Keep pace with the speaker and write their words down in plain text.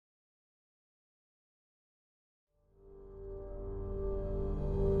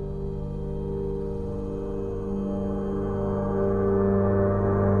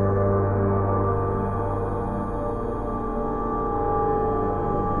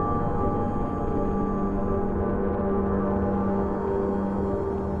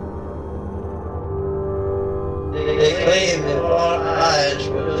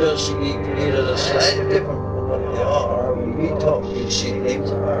actually created a slightly different from what they are. We thought we'd see things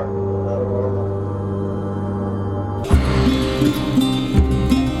are not normal.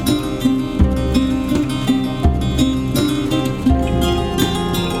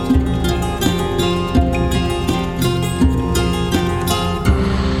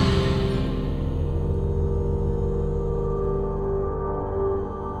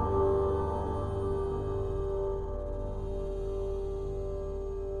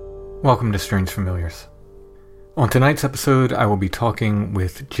 Welcome to Strange Familiars. On tonight's episode, I will be talking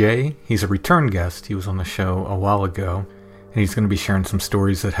with Jay. He's a return guest. He was on the show a while ago, and he's going to be sharing some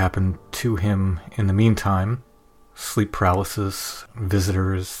stories that happened to him in the meantime. Sleep paralysis,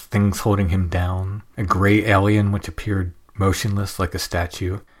 visitors, things holding him down, a gray alien which appeared motionless like a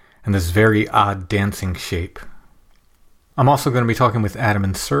statue, and this very odd dancing shape. I'm also going to be talking with Adam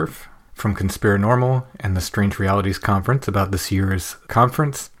and Surf from Conspiranormal and the Strange Realities Conference about this year's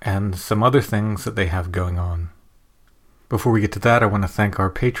conference and some other things that they have going on. Before we get to that, I want to thank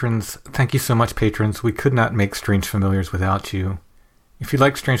our patrons. Thank you so much, patrons. We could not make Strange Familiars without you. If you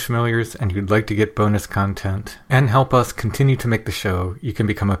like Strange Familiars and you'd like to get bonus content and help us continue to make the show, you can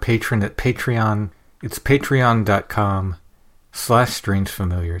become a patron at Patreon. It's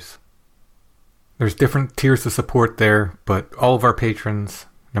patreon.com/strangefamiliars. There's different tiers of support there, but all of our patrons,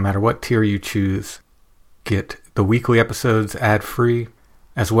 no matter what tier you choose, get the weekly episodes ad-free,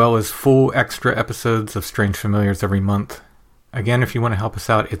 as well as full extra episodes of Strange Familiars every month. Again, if you want to help us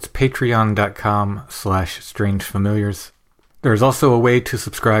out, it's patreon.com/strangefamiliars. There's also a way to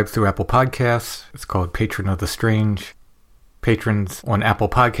subscribe through Apple Podcasts. It's called Patron of the Strange. Patrons on Apple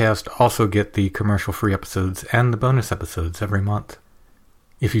Podcast also get the commercial-free episodes and the bonus episodes every month.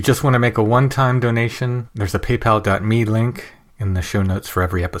 If you just want to make a one-time donation, there's a paypal.me link in the show notes for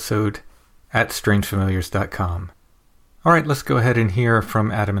every episode at strangefamiliars.com. All right, let's go ahead and hear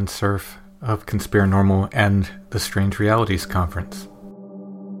from Adam and Surf of Conspiranormal and the Strange Realities Conference.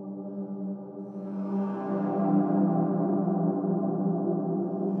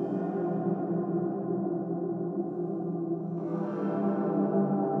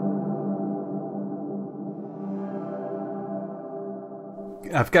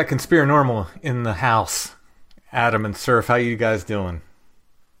 I've got Conspiranormal in the house. Adam and Surf, how you guys doing?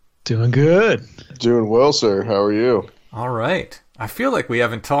 Doing good. Doing well, sir. How are you? All right. I feel like we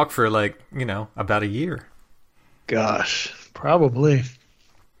haven't talked for about a year. Gosh, probably.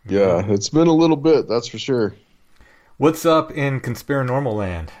 Yeah, it's been a little bit, that's for sure. What's up in Conspiranormal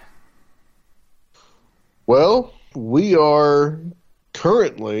land? Well, we are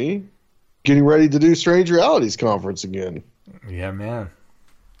currently getting ready to do Strange Realities Conference again. Yeah, man.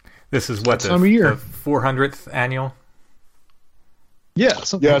 This is what, the 400th annual? Yeah,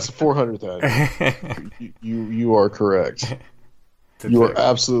 it's the 400th annual. you are correct. You are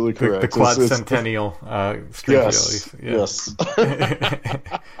absolutely correct. The quad-centennial Strange Realities. Yes.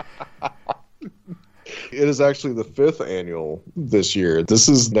 It is actually the 5th annual this year. This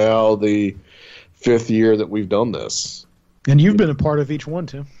is now the 5th year that we've done this. And you've been a part of each one,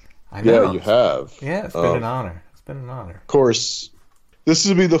 too. I know. Yeah, you have. Yeah, it's been an honor. It's been an honor. Of course, this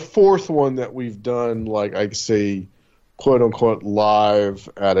will be the 4th one that we've done, like I say, quote-unquote, live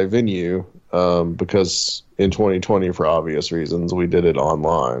at a venue, because in 2020, for obvious reasons, we did it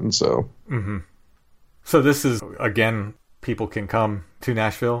online, so. Mm-hmm. So this is, again, people can come to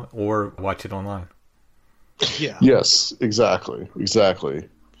Nashville or watch it online. Yeah. Yes, exactly.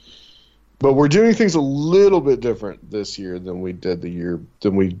 But we're doing things a little bit different this year than we've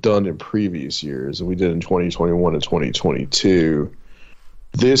done in previous years, and we did in 2021 and 2022.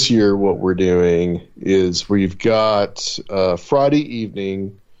 This year, what we're doing is we've got Friday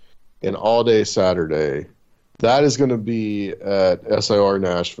evening and all day Saturday. That is going to be at SIR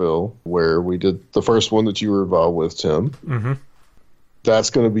Nashville, where we did the first one that you were involved with, Tim. Mm-hmm.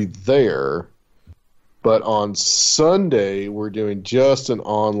 That's going to be there. But on Sunday, we're doing just an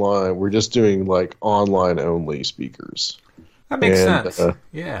online. We're just doing like online only speakers. That makes sense.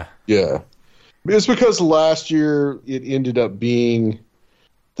 Yeah. Yeah. It's because last year it ended up being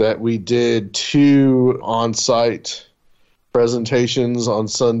that we did 2 on-site presentations on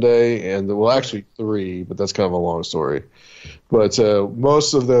Sunday, and actually 3, but that's kind of a long story. But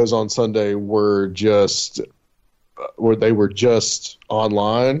most of those on Sunday were just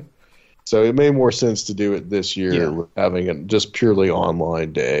online. So it made more sense to do it this year, having it just purely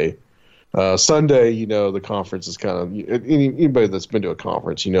online day. Sunday, the conference is kind of, anybody that's been to a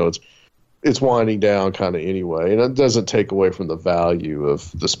conference, it's winding down kind of anyway, and it doesn't take away from the value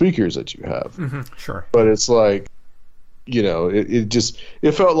of the speakers that you have. Mm-hmm, sure. But it's like,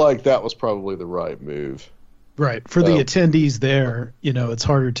 it felt like that was probably the right move. Right. For the attendees there, it's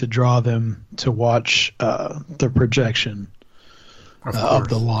harder to draw them to watch the projection of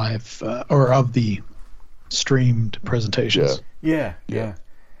the live or of the streamed presentations. Yeah.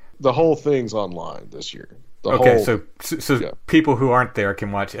 The whole thing's online this year. So people who aren't there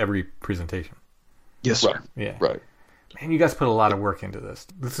can watch every presentation. Yes, sir. Right. Yeah. Right. Man, you guys put a lot of work into this.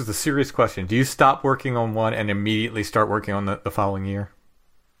 This is a serious question. Do you stop working on one and immediately start working on the following year?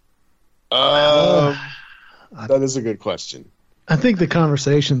 That is a good question. I think the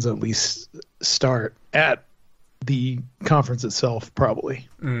conversations at least start at the conference itself, probably.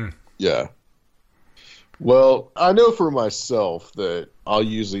 Yeah. Well, I know for myself that I'll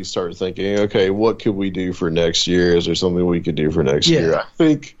usually start thinking, okay, what could we do for next year? Is there something we could do for next year?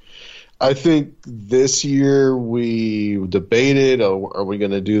 I think this year we debated, are we going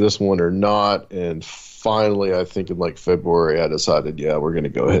to do this one or not? And finally, I think in like February, I decided, yeah, we're going to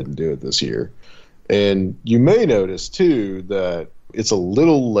go ahead and do it this year. And you may notice, too, that it's a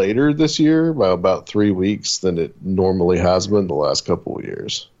little later this year by about 3 weeks than it normally has been the last couple of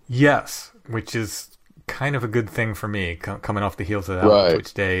years. Yes, which is kind of a good thing for me, coming off the heels of that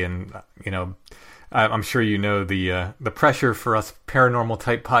Twitch Day. And, I'm sure the pressure for us paranormal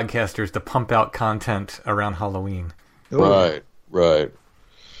type podcasters to pump out content around Halloween. Right.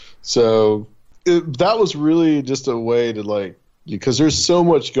 So that was really just a way to because there's so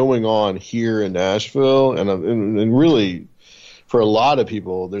much going on here in Nashville, and really for a lot of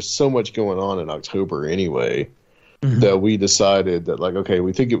people, there's so much going on in October anyway, that we decided that okay,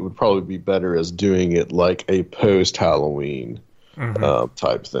 we think it would probably be better as doing it like a post-Halloween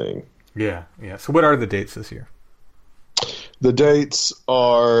type thing. Yeah. So what are the dates this year? The dates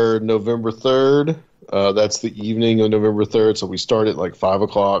are November 3rd. That's the evening of November 3rd. So we start at 5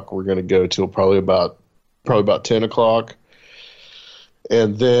 o'clock. We're going to go till probably about 10 o'clock.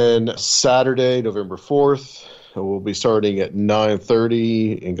 And then Saturday, November 4th, we'll be starting at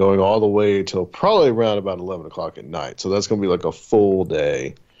 9:30 and going all the way till probably around about 11 o'clock at night. So that's going to be a full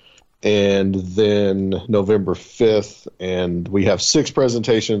day. And then November 5th, and we have 6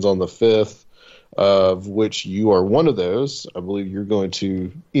 presentations on the 5th, of which you are one of those. I believe you're going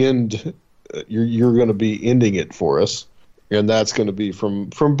to end. You're going to be ending it for us, and that's going to be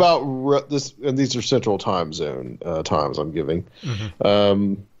from about this. And these are Central Time Zone times I'm giving,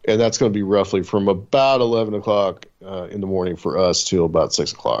 and that's going to be roughly from about 11 o'clock in the morning for us till about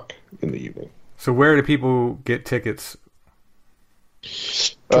 6 o'clock in the evening. So where do people get tickets?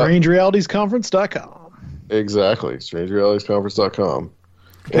 StrangeRealitiesConference.com. Exactly, StrangeRealitiesConference.com.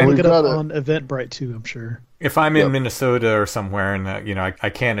 And look it up on Eventbrite too, I'm sure. If I'm in Minnesota or somewhere and I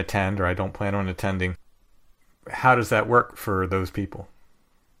can't attend or I don't plan on attending, how does that work for those people?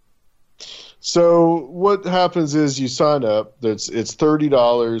 So what happens is you sign up. It's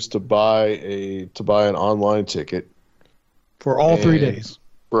 $30 to buy an online ticket for all 3 days.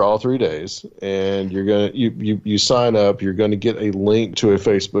 For all 3 days, and you sign up. You're going to get a link to a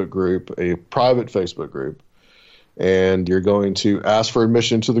Facebook group, a private Facebook group, and you're going to ask for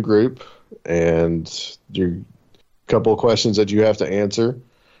admission to the group, and a couple of questions that you have to answer.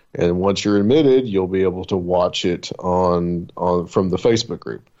 And once you're admitted, you'll be able to watch it on from the Facebook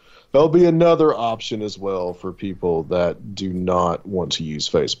group. There'll be another option as well for people that do not want to use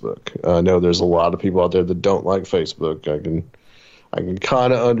Facebook. I know there's a lot of people out there that don't like Facebook. I can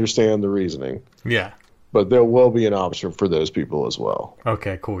kind of understand the reasoning. Yeah. But there will be an option for those people as well.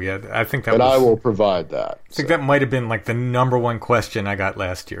 Okay, cool. Yeah, I think that. And I will provide that. I think that might have been the number one question I got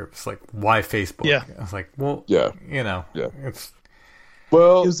last year. It's why Facebook? Yeah. I was well, yeah, it's.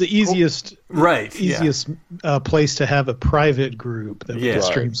 Well, it was the easiest, easiest place to have a private group that we could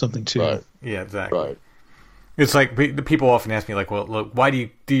stream something to. Right. Yeah, exactly. Right. It's the people often ask me well, look, why do you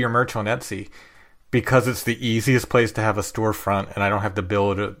do your merch on Etsy? Because it's the easiest place to have a storefront, and I don't have to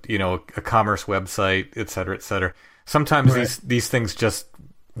build a commerce website, et cetera, et cetera. Sometimes these things just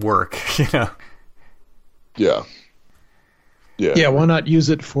work, Yeah. Yeah, why not use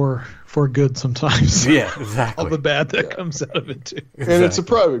it for good sometimes? Yeah, exactly. All the bad that comes out of it too. Exactly. And it's a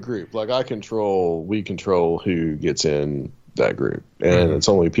private group. We control who gets in that group, and it's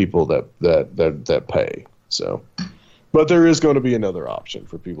only people that pay. So, but there is going to be another option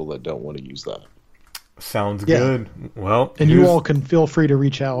for people that don't want to use that. Sounds good. Well, and you all can feel free to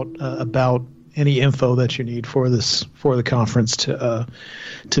reach out about any info that you need for the conference to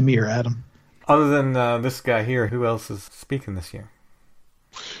me or Adam. Other than this guy here, who else is speaking this year?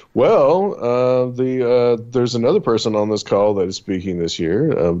 Well, there's another person on this call that is speaking this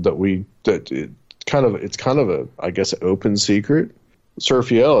year. It's kind of a, I guess, open secret.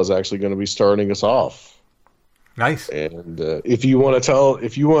 Surfiel is actually going to be starting us off. Nice. And if you want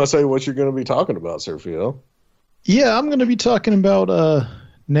to say what you're going to be talking about, Surfiel. Yeah, I'm going to be talking about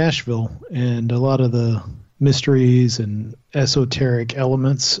Nashville and a lot of the mysteries and esoteric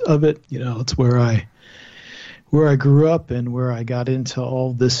elements of it. You know, it's where I grew up and where I got into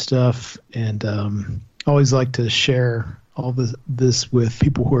all this stuff, and I always like to share all this with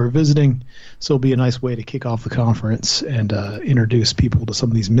people who are visiting. So it'll be a nice way to kick off the conference and introduce people to some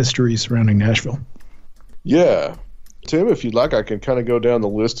of these mysteries surrounding Nashville. Yeah. Tim, if you'd like, I can kind of go down the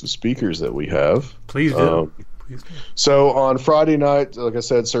list of speakers that we have. Please do. So on Friday night, like I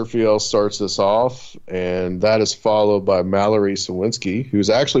said, Surfiel starts us off, and that is followed by Mallory Sawinski, who's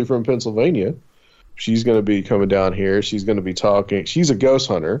actually from Pennsylvania. She's going to be coming down here. She's going to be talking. She's a ghost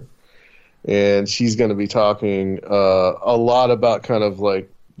hunter, and she's going to be talking a lot about kind of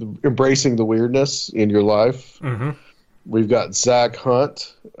like embracing the weirdness in your life. Mm-hmm. We've got Zach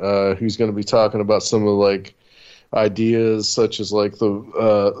Hunt, who's going to be talking about some of like ideas such as like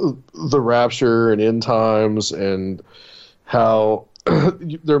the rapture and end times, and how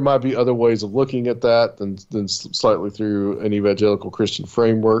there might be other ways of looking at that than slightly through an evangelical Christian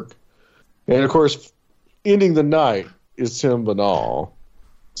framework. And of course, ending the night is Tim Banal.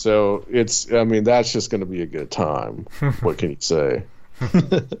 So that's just going to be a good time. What can you say?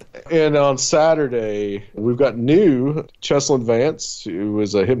 And on Saturday, we've got new Cheslin Vance, who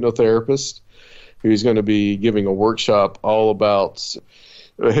is a hypnotherapist, who's going to be giving a workshop all about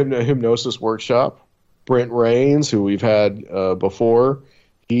a hypnosis workshop. Brent Rains, who we've had before,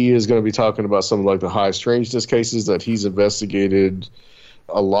 he is going to be talking about some of like the high strangeness cases that he's investigated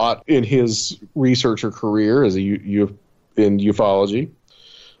a lot in his researcher career as in ufology.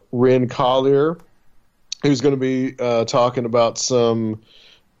 Ren Collier, who's going to be talking about some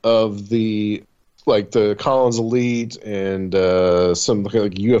of the like the Collins Elite and some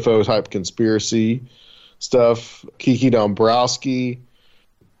like UFO type conspiracy stuff. Kiki Dombrowski,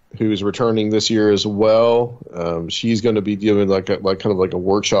 who's returning this year as well. She's going to be giving like kind of like a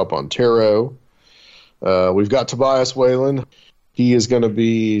workshop on tarot. We've got Tobias Whalen. He is going to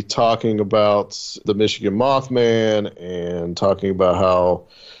be talking about the Michigan Mothman and talking about how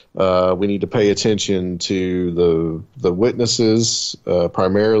we need to pay attention to the witnesses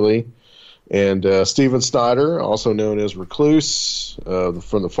primarily. And Steven Snyder, also known as Recluse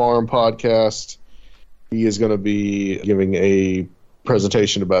from the Farm podcast, he is going to be giving a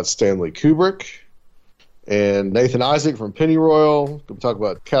presentation about Stanley Kubrick. And Nathan Isaac from Pennyroyal, going to talk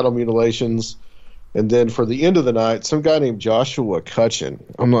about cattle mutilations. And then for the end of the night, some guy named Joshua Cutchin.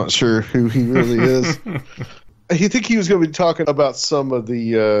 I'm not sure who he really is. I think he was going to be talking about some of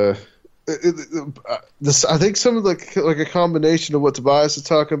the I think some of the like a combination of what Tobias is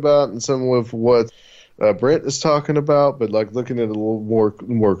talking about and some of what Brent is talking about, but like looking at it a little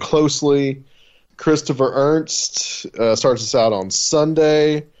more closely. Christopher Ernst starts us out on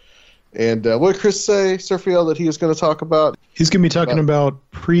Sunday. And what did Chris say, Surfiel, that he was going to talk about? He's going to be talking about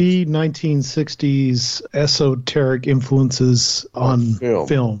pre-1960s esoteric influences on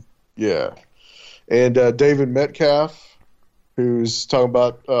film. Yeah. And David Metcalf, who's talking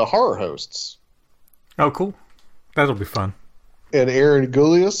about horror hosts. Oh, cool. That'll be fun. And Aaron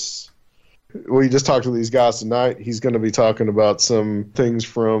Gullius. We just talked to these guys tonight. He's going to be talking about some things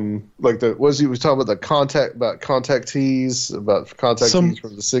from like he was talking about the contactees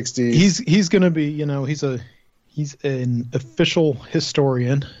from the 60s. He's going to be, he's an official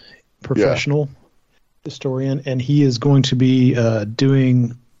historian, professional historian, and he is going to be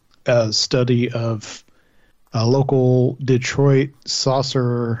doing a study of local Detroit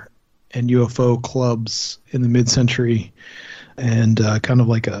saucer and UFO clubs in the mid-century. And kind of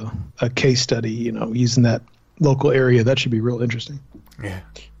like a case study, using that local area. That should be real interesting. Yeah.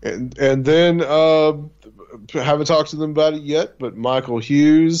 And then, haven't talked to them about it yet, but Michael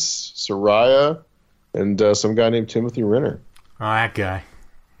Hughes, Soraya, and some guy named Timothy Renner. Oh, that guy.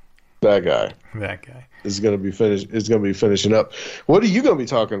 That guy is going to be finishing up. What are you going to be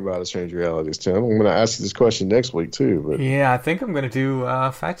talking about at Strange Realities, Tim? I'm going to ask you this question next week too. But yeah, I think I'm going to do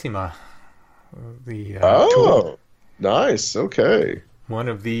Fatima. Tour. Nice. Okay. One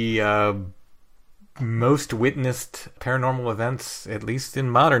of the most witnessed paranormal events, at least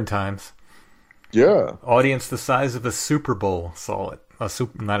in modern times. Yeah. Audience the size of a Super Bowl saw it.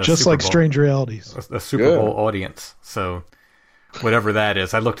 Just like Strange Realities. A Super Bowl audience. So whatever that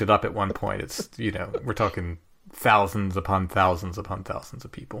is, I looked it up at one point. It's we're talking thousands upon thousands upon thousands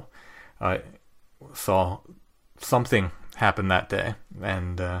of people. Saw something happen that day,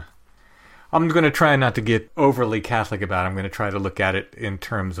 and I'm going to try not to get overly Catholic about it. I'm going to try to look at it in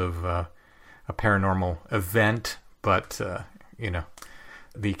terms of a paranormal event, but,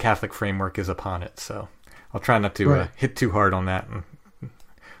 the Catholic framework is upon it. So I'll try not to hit too hard on that and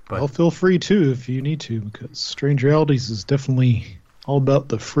But well, feel free to if you need to, because Strange Realities is definitely all about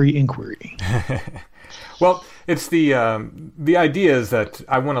the free inquiry. Well, it's the idea is that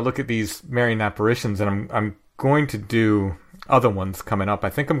I want to look at these Marian apparitions, and I'm going to do other ones coming up. I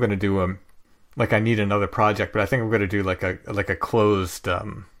think I'm going to do I need another project, but I think I'm going to do like a closed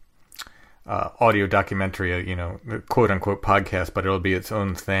audio documentary, quote unquote podcast, but it'll be its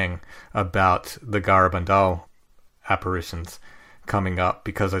own thing about the Garabandal apparitions coming up,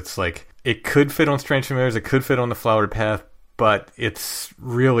 because it's like it could fit on Strange Familiars, it could fit on the Flowered Path, but it's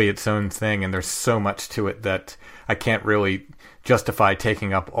really its own thing, and there's so much to it that I can't really justify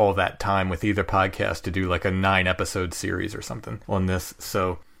taking up all that time with either podcast to do like a 9-episode series or something on this.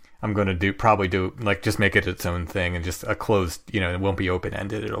 So I'm going to probably do just make it its own thing, and just a closed, it won't be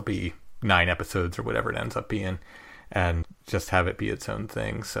open-ended. It'll be 9 episodes or whatever it ends up being, and just have it be its own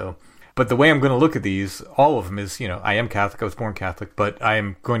thing. So, but the way I'm going to look at these, all of them is, I am Catholic, I was born Catholic, but I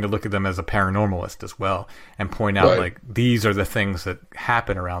am going to look at them as a paranormalist as well, and point out Right. these are the things that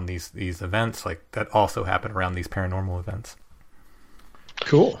happen around these events, that also happen around these paranormal events.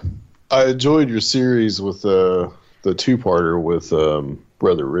 Cool. I enjoyed your series with the 2-parter with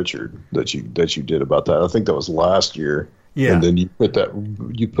Brother Richard that you did about that. I think that was last year. Yeah. And then you put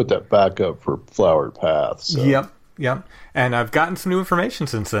that back up for Flowered Path. So. Yep. And I've gotten some new information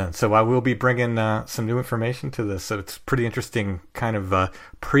since then, so I will be bringing some new information to this. So it's pretty interesting, kind of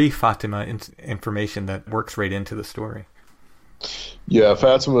pre-Fatima information that works right into the story. Yeah,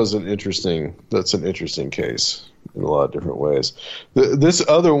 Fatima is an interesting case in a lot of different ways. This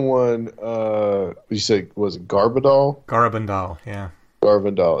other one, you say, was it Garabandal? Garabandal, yeah.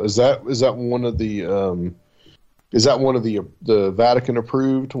 Garabandal. Is that one of the Vatican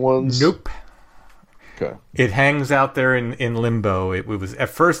approved ones? Nope. Okay. It hangs out there in limbo. It was at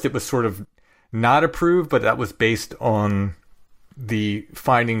first it was sort of not approved, but that was based on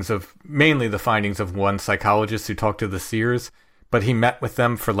mainly the findings of one psychologist who talked to the seers, but he met with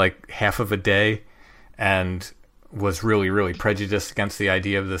them for like half of a day and was really, really prejudiced against the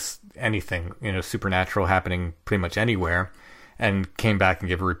idea of this anything, supernatural happening pretty much anywhere, and came back and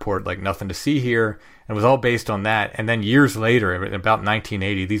gave a report like nothing to see here, and it was all based on that. And then years later, in about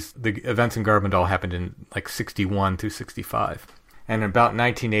 1980, the events in Garabandal happened in like 61 through 65. And in about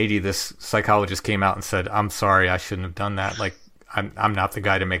 1980, this psychologist came out and said, "I'm sorry, I shouldn't have done that. Like, I'm not the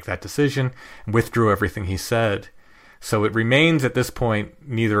guy to make that decision," and withdrew everything he said. So it remains at this point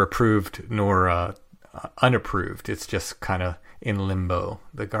neither approved nor unapproved. It's just kind of in limbo,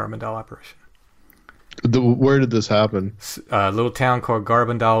 the Garabandal apparition. Where did this happen? A little town called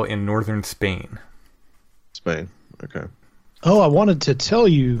Garabandal in northern Spain. Spain. Okay. Oh, I wanted to tell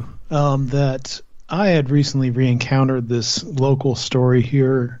you that I had recently re-encountered this local story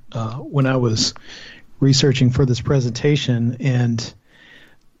here when I was researching for this presentation, and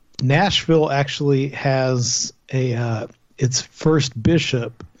Nashville actually has its first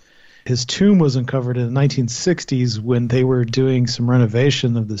bishop. His tomb was uncovered in the 1960s when they were doing some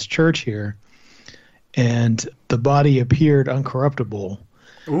renovation of this church here, and the body appeared uncorruptible.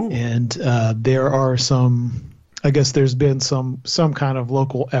 Ooh. And there are there's been some kind of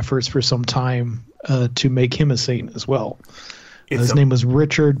local efforts for some time to make him a saint as well. His name was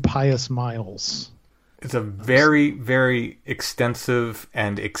Richard Pius Miles. It's a very, very extensive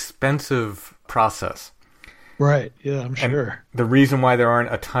and expensive process. Right, yeah, I'm sure. And the reason why there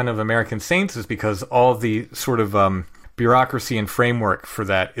aren't a ton of American saints is because all the sort of bureaucracy and framework for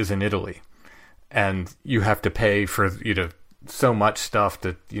that is in Italy. And you have to pay for, so much stuff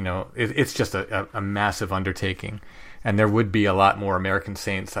that, it's just a massive undertaking. And there would be a lot more American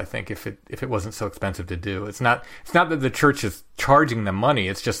saints, I think, if it wasn't so expensive to do. It's not that the church is charging them money.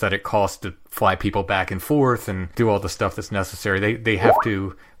 It's just that it costs to fly people back and forth and do all the stuff that's necessary. They have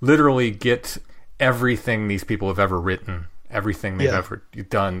to literally get everything these people have ever written, everything they've ever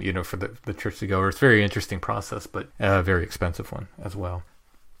done, for the church to go. It's a very interesting process, but a very expensive one as well.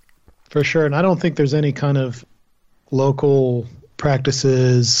 For sure. And I don't think there's any kind of local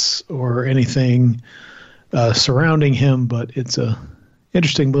practices or anything surrounding him, but it's a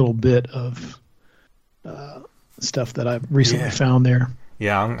interesting little bit of stuff that I've recently found there.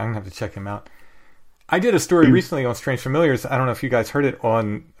 Yeah, I'm going to have to check him out. I did a story recently on Strange Familiars. I don't know if you guys heard it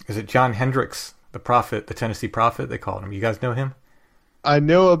is it John Hendricks, the prophet, the Tennessee prophet, they called him. You guys know him? I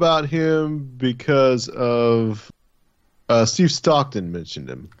know about him because of Steve Stockton mentioned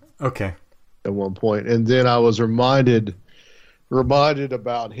him. Okay. At one point, and then I was reminded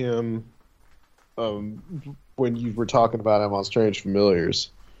about him when you were talking about him on Strange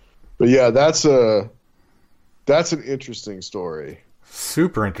Familiars. But yeah, that's an interesting story.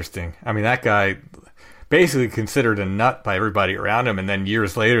 Super interesting. I mean, that guy, basically considered a nut by everybody around him. And then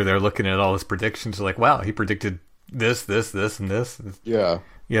years later, they're looking at all his predictions, like, wow, he predicted this, and this. Yeah.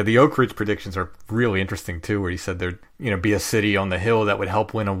 Yeah, the Oak Ridge predictions are really interesting too, where he said there'd be a city on the hill that would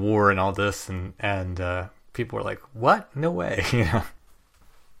help win a war and all this, and people were like, "What? No way!"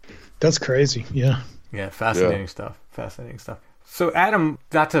 That's crazy. Yeah. Yeah, fascinating stuff. Fascinating stuff. So, Adam,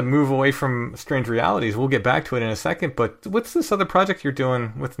 not to move away from Strange Realities, we'll get back to it in a second. But what's this other project you're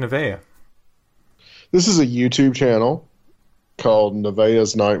doing with Nevaeh? This is a YouTube channel called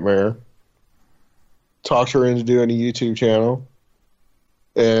Nevaeh's Nightmare. Talked her into doing a YouTube channel.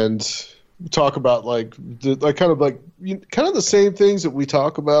 And talk about kind of the same things that we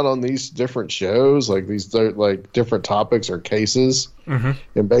talk about on these different shows, like these like different topics or cases,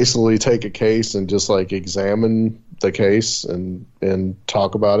 and basically take a case and just like examine the case and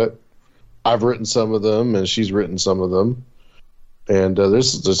talk about it. I've written some of them, and she's written some of them, and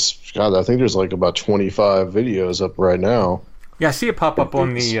there's this I think there's like about 25 videos up right now. Yeah, I see it pop up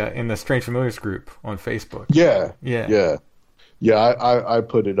on the in the Strange Familiars group on Facebook. Yeah, I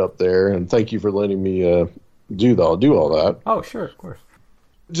put it up there, and thank you for letting me do all that. Oh, sure, of course.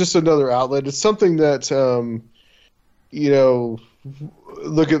 Just another outlet. It's something that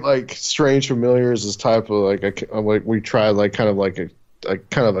look at like Strange Familiars as type of like we try like kind of like a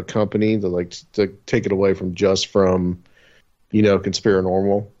kind of a company to take it away from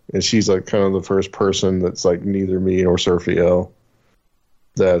Conspiranormal, and she's like kind of the first person that's like neither me nor Surfiel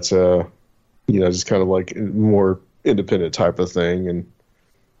that's just kind of like more independent type of thing, and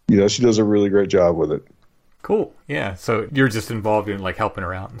she does a really great job with it. Cool. Yeah, so you're just involved in like helping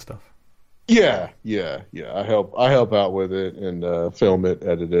her out and stuff. Yeah. I help out with it and film it,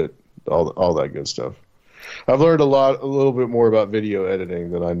 edit it, all that good stuff. I've learned a little bit more about video editing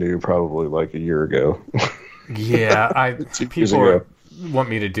than I knew probably like a year ago. Yeah, people want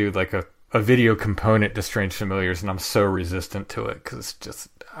me to do like a video component to Strange Familiars, and I'm so resistant to it because it's just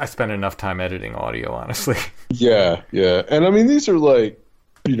I spend enough time editing audio, honestly. Yeah, and I mean these are like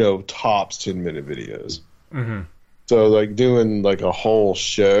tops 10-minute videos. Mm-hmm. So like doing like a whole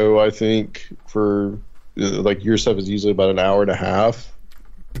show, I think for like your stuff is usually about an hour and a half.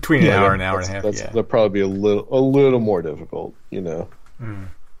 Between an hour and a half. That'll probably be a little more difficult, Mm.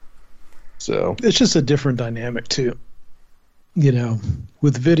 So it's just a different dynamic too.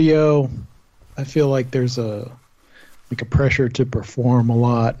 With video, I feel like there's a pressure to perform a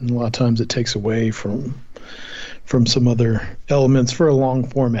lot, and a lot of times it takes away from some other elements for a long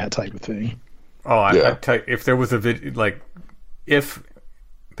format type of thing. Oh, I tell you, if there was a video, like if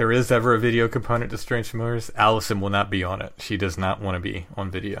there is ever a video component to Strange Familiars, Allison will not be on it. She does not want to be on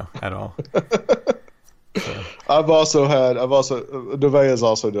video at all. So. Nevaeh has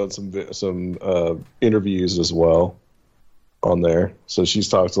also done some interviews as well on there. So she's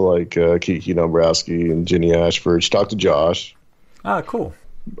talked to like Kiki Dombrowski and Jenny Ashford. She talked to Josh. Ah, cool.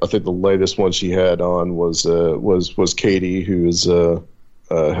 I think the latest one she had on was Katie, who is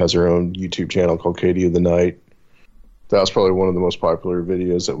has her own YouTube channel called Katie of the Night. That was probably one of the most popular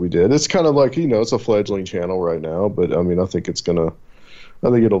videos that we did. It's kind of like it's a fledgling channel right now, but I mean I think it'll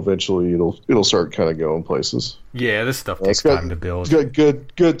eventually it'll start kind of going places. Yeah, this stuff takes time to build. It's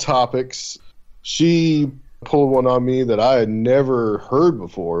got good topics. She pulled one on me that I had never heard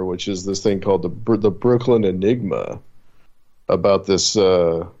before, which is this thing called the Brooklyn Enigma, about this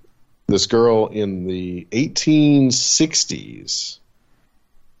girl in the 1860s,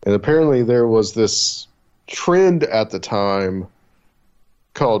 and apparently there was this trend at the time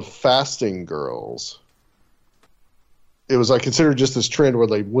called fasting girls. It was like considered just this trend where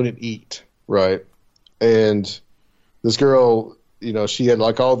they wouldn't eat, right? And this girl, she had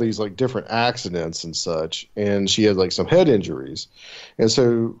like all these like different accidents and such, and she had like some head injuries. And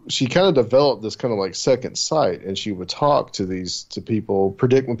so she kind of developed this kind of like second sight, and she would talk to people,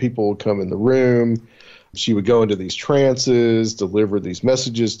 predict when people would come in the room. She would go into these trances, deliver these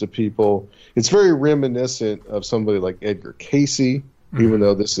messages to people. It's very reminiscent of somebody like Edgar Cayce, even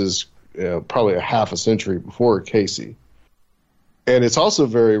though this is probably a half a century before Cayce. And it's also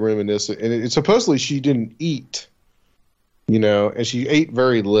very reminiscent. And supposedly she didn't eat, and she ate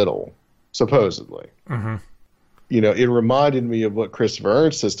very little, supposedly. Mm-hmm. It reminded me of what Christopher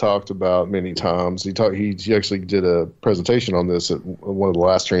Ernst has talked about many times. He actually did a presentation on this at one of the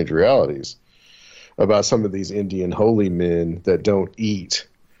last Strange Realities about some of these Indian holy men that don't eat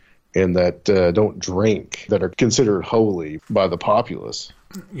and that don't drink, that are considered holy by the populace.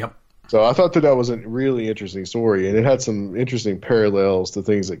 Yep. So I thought that was a really interesting story, and it had some interesting parallels to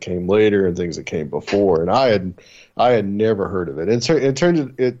things that came later and things that came before. And I had never heard of it. And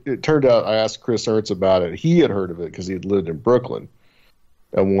it turned out I asked Chris Ernst about it. He had heard of it because he had lived in Brooklyn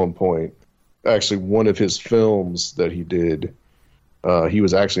at one point, actually one of his films that he did, he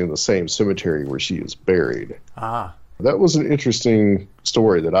was actually in the same cemetery where she is buried. Ah. That was an interesting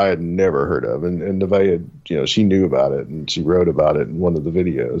story that I had never heard of. And Nevaeh, she knew about it, and she wrote about it in one of the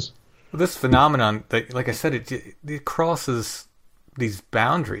videos. Well, this phenomenon, like I said, it crosses these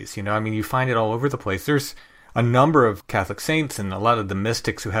boundaries. I mean, you find it all over the place. There's a number of Catholic saints and a lot of the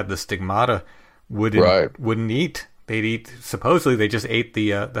mystics who had the stigmata wouldn't eat. They'd eat, supposedly they just ate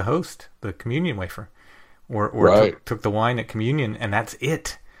the host, the communion wafer, or took the wine at communion, and that's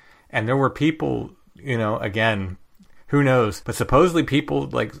it. And there were people, again, who knows, but supposedly people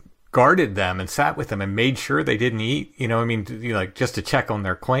like guarded them and sat with them and made sure they didn't eat, just to check on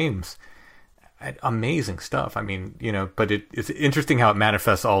their claims. Amazing stuff. I mean, but it's interesting how it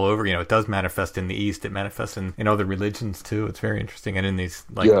manifests all over. It does manifest in the East. It manifests in other religions too. It's very interesting. And in these,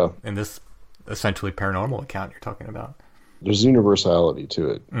 in this essentially paranormal account you're talking about, there's universality to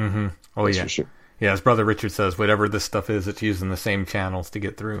it. Mm-hmm. Oh, that's for sure. Yeah, as Brother Richard says, whatever this stuff is, it's using the same channels to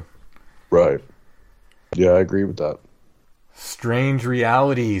get through. Right. Yeah, I agree with that. Strange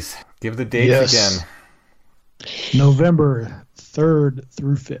Realities. Give the dates again. November 3rd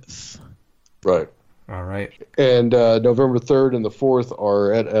through 5th. Right. All right. And November 3rd and the 4th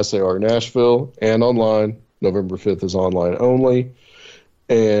are at SAR Nashville and online. November 5th is online only.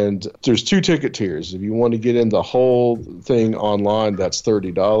 And there's 2 ticket tiers. If you want to get in the whole thing online, that's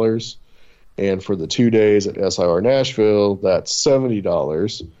 $30. And for the 2 days at SIR Nashville, that's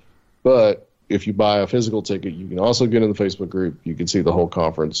 $70. But if you buy a physical ticket, you can also get in the Facebook group. You can see the whole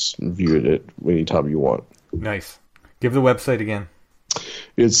conference and view it anytime you want. Nice. Give the website again.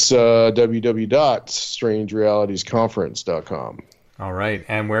 It's www.strangerealitiesconference.com. All right.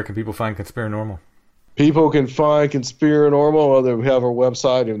 And where can people find Conspiranormal? People can find Conspiranormal. We have our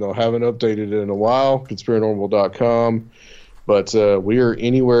website, even though I haven't updated it in a while, conspiranormal.com. But we are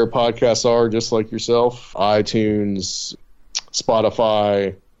anywhere podcasts are, just like yourself. iTunes,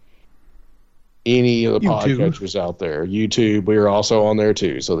 Spotify, any of the podcatchers out there. YouTube, we are also on there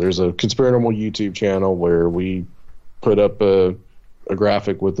too. So there's a Conspiranormal YouTube channel where we put up a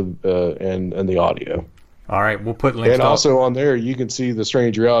graphic with the and the audio. All right, we'll put links. And also on there, you can see the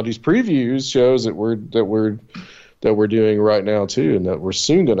Strange Realities previews shows that we're doing right now too, and that we're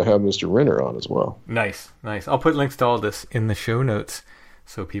soon going to have Mr. Renner on as well. Nice. I'll put links to all this in the show notes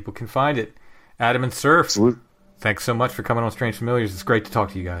so people can find it. Adam and Surf, thanks so much for coming on Strange Familiars. It's great to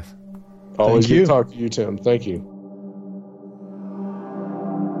talk to you guys. Always good to talk to you, Tim. Thank you.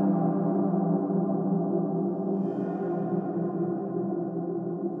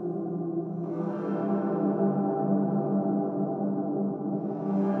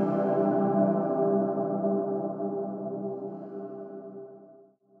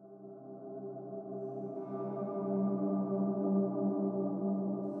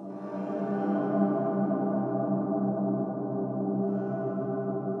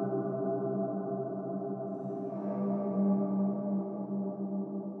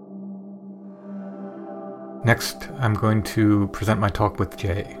 Next, I'm going to present my talk with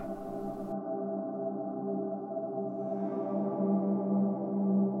Jay.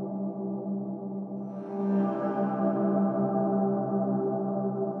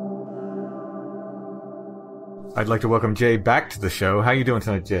 I'd like to welcome Jay back to the show. How are you doing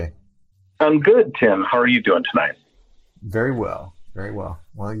tonight, Jay? I'm good, Tim. How are you doing tonight? Very well. Very well.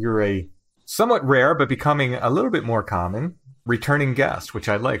 Well, you're a somewhat rare, but becoming a little bit more common returning guest, which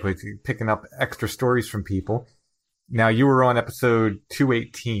I like. We're picking up extra stories from people. Now, you were on episode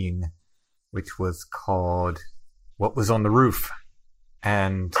 218, which was called What Was on the Roof?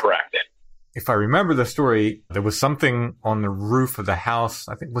 And correct. If I remember the story, there was something on the roof of the house.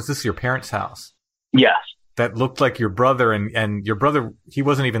 I think, was this your parents' house? Yes. That looked like your brother, and your brother, he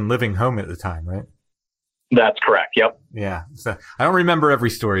wasn't even living home at the time, right? That's correct, yep. Yeah. So I don't remember every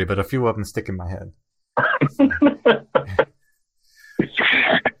story, but a few of them stick in my head.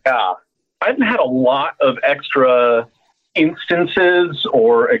 Yeah. I haven't had a lot of extra instances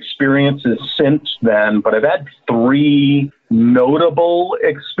or experiences since then, but I've had 3 notable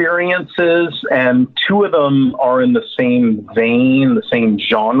experiences, and 2 of them are in the same vein, the same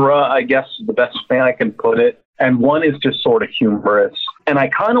genre, I guess is the best way I can put it. And one is just sort of humorous. And I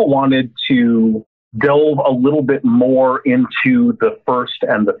kind of wanted to delve a little bit more into the first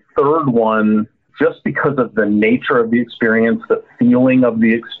and the third one, just because of the nature of the experience, the feeling of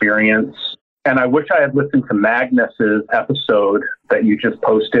the experience. And I wish I had listened to Magnus's episode that you just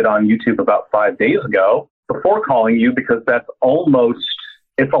posted on YouTube about 5 days ago before calling you, because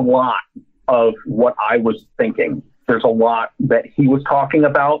it's a lot of what I was thinking. There's a lot that he was talking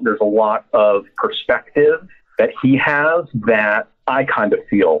about. There's a lot of perspective that he has that I kind of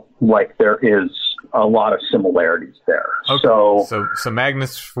feel like there is a lot of similarities there. Okay. So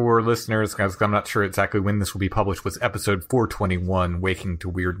Magnus, for listeners, because I'm not sure exactly when this will be published, was episode 421, Waking to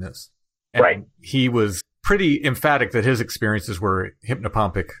Weirdness. And right. He was pretty emphatic that his experiences were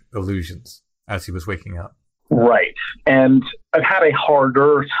hypnopompic illusions as he was waking up. Right. And I've had a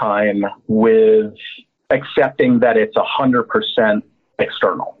harder time with accepting that it's 100%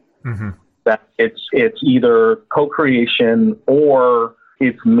 external. Mm-hmm. That it's either co-creation or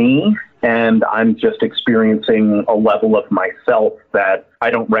it's me, and I'm just experiencing a level of myself that I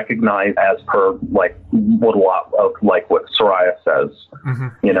don't recognize as per like what Soraya says. Mm-hmm.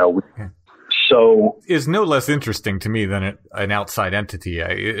 You know, yeah. So is no less interesting to me than an outside entity.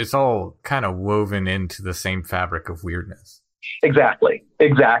 It's all kind of woven into the same fabric of weirdness. Exactly.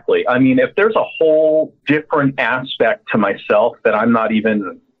 I mean, if there's a whole different aspect to myself that I'm not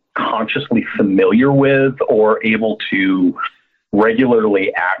even consciously familiar with or able to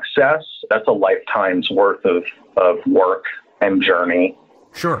regularly access, that's a lifetime's worth of work and journey.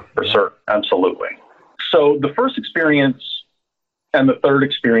 Sure. For certain. Absolutely. So the first experience and the third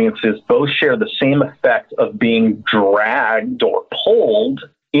experiences both share the same effect of being dragged or pulled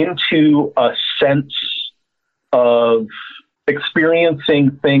into a sense of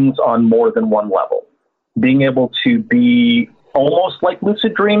experiencing things on more than one level. Being able to be almost like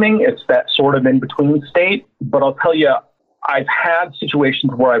lucid dreaming. It's that sort of in-between state. But I'll tell you, I've had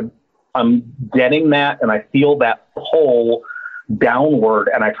situations where I'm getting that and I feel that pull downward,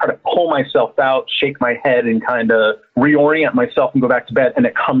 and I try to pull myself out, shake my head, and kind of reorient myself and go back to bed, and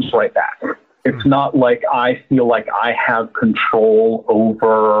it comes right back. It's not like I feel like I have control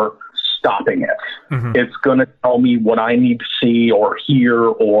over stopping it. Mm-hmm. It's going to tell me what I need to see or hear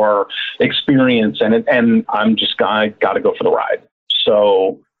or experience, and I'm just got to go for the ride.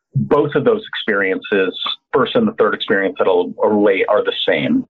 So both of those experiences, first and the third experience that I'll relate, are the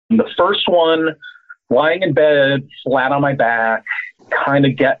same. And the first one, lying in bed, flat on my back, kind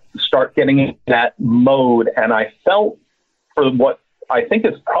of start getting in that mode. And I felt, for what I think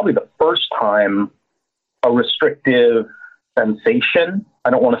is probably the first time, a restrictive sensation. I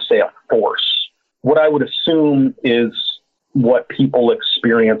don't want to say a force. What I would assume is what people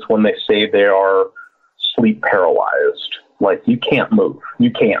experience when they say they are sleep paralyzed. Like, you can't move.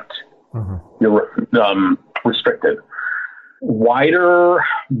 You can't. Mm-hmm. You're restricted. Wider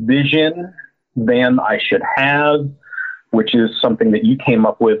vision than I should have, which is something that you came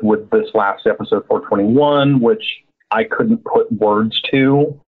up with this last episode 421, which I couldn't put words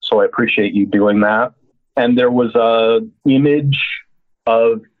to. So I appreciate you doing that. And there was a image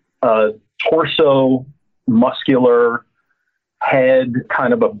of a torso, muscular head,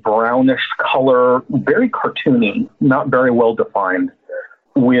 kind of a brownish color, very cartoony, not very well defined,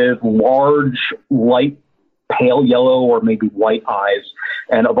 with large, light, pale yellow or maybe white eyes,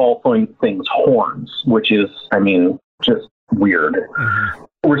 and of all things, horns, which is, I mean, just weird,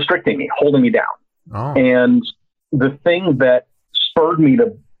 restricting me, holding me down. Oh. And the thing that spurred me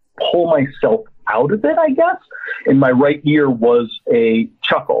to pull myself out of it, I guess, in my right ear was a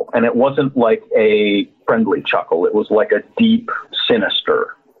chuckle. And it wasn't like a friendly chuckle. It was like a deep,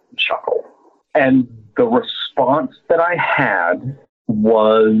 sinister chuckle. And the response that I had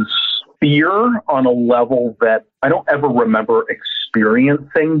was fear on a level that I don't ever remember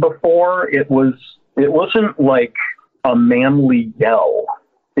experiencing before. It wasn't like a manly yell.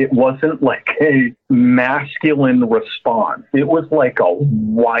 It wasn't like a masculine response. It was like a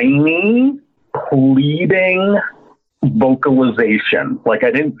whiny, pleading vocalization. Like,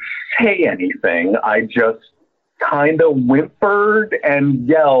 I didn't say anything. I just kind of whimpered and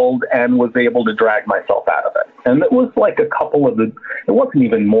yelled and was able to drag myself out of it. And it was like it wasn't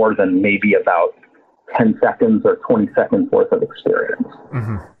even more than maybe about 10 seconds or 20 seconds worth of experience.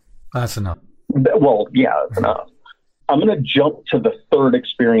 Mm-hmm. That's enough. Well, yeah, that's enough. I'm going to jump to the third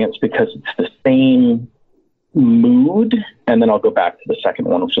experience because it's the same mood, and then I'll go back to the second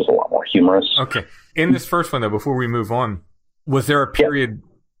one, which is a lot more humorous. Okay. In this first one, though, before we move on, was there a period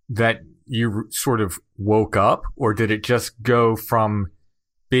that you sort of woke up, or did it just go from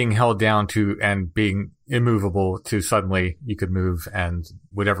being held down to and being immovable to suddenly you could move and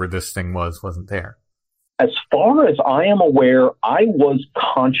whatever this thing wasn't there? As far as I am aware, I was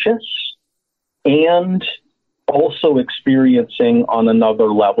conscious and also experiencing on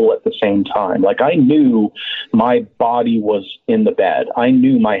another level at the same time. Like, I knew my body was in the bed. I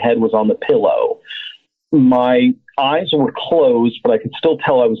knew my head was on the pillow. My eyes were closed, but I could still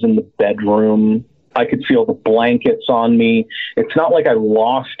tell I was in the bedroom. I could feel the blankets on me. It's not like I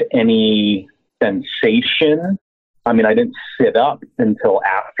lost any sensation. I mean, I didn't sit up until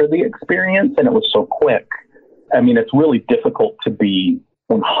after the experience, and it was so quick. I mean, it's really difficult to be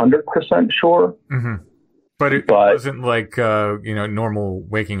 100% sure. Mm-hmm. But it wasn't like, normal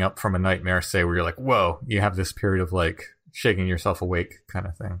waking up from a nightmare, say, where you're like, whoa, you have this period of like shaking yourself awake kind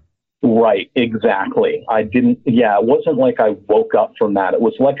of thing. Right, exactly. It wasn't like I woke up from that. It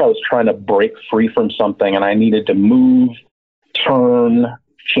was like I was trying to break free from something and I needed to move, turn,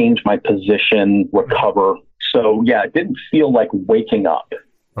 change my position, recover. So yeah, it didn't feel like waking up.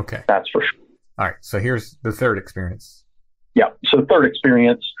 Okay. That's for sure. All right. So here's the third experience. Yeah. So third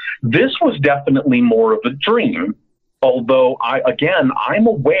experience, this was definitely more of a dream, although I'm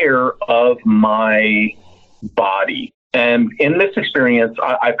aware of my body. And in this experience,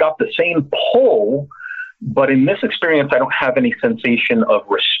 I've got the same pull, but in this experience, I don't have any sensation of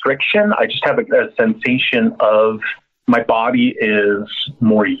restriction. I just have a sensation of my body is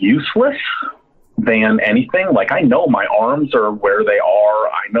more useless than anything. Like, I know my arms are where they are.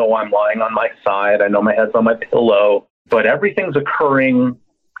 I know I'm lying on my side. I know my head's on my pillow, but everything's occurring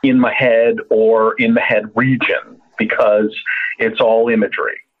in my head or in the head region because it's all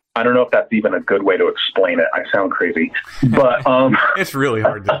imagery. I don't know if that's even a good way to explain it. I sound crazy, but it's really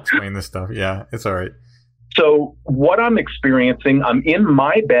hard to explain this stuff. Yeah, it's all right. So what I'm experiencing, I'm in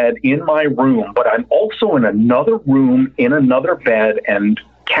my bed, in my room, but I'm also in another room, in another bed, and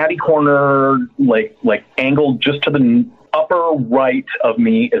catty corner, like angled just to the upper right of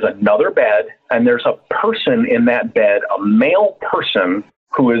me is another bed. And there's a person in that bed, a male person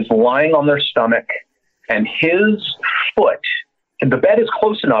who is lying on their stomach, and his foot, and the bed is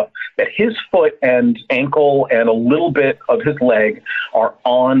close enough that his foot and ankle and a little bit of his leg are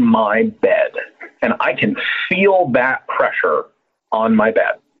on my bed. And I can feel that pressure on my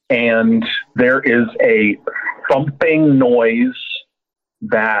bed. And there is a thumping noise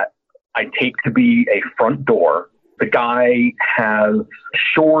that I take to be a front door. The guy has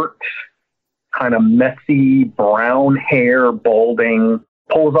short, kind of messy brown hair, balding,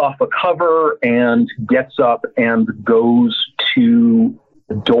 pulls off a cover and gets up and goes to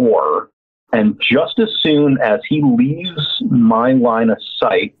the door. And just as soon as he leaves my line of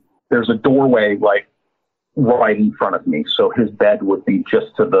sight, there's a doorway like right in front of me. So his bed would be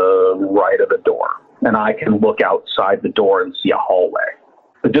just to the right of the door. And I can look outside the door and see a hallway.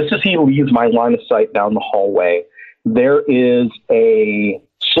 But just as he leaves my line of sight down the hallway, there is a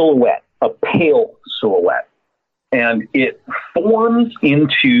silhouette, a pale silhouette. And it forms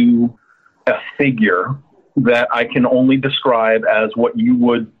into a figure that I can only describe as what you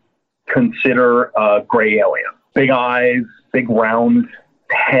would consider a gray alien. Big eyes, big round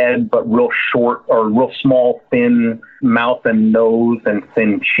head, but real short or real small, thin mouth and nose and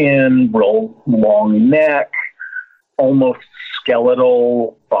thin chin, real long neck, almost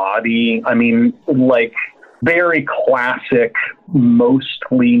skeletal body. I mean, like very classic,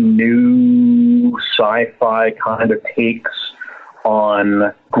 mostly new sci-fi kind of takes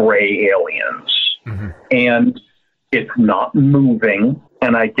on gray aliens. Mm-hmm. And it's not moving.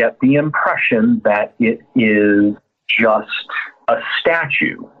 And I get the impression that it is just a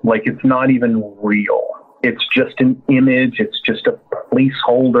statue. Like, it's not even real. It's just an image. It's just a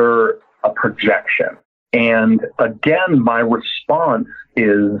placeholder, a projection. And again, my response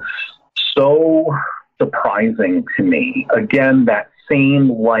is so surprising to me. Again, that same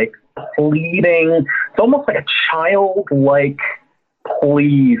like pleading, it's almost like a childlike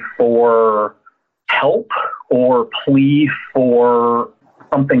plea for help or plea for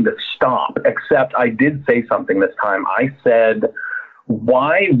something to stop, except I did say something this time. I said,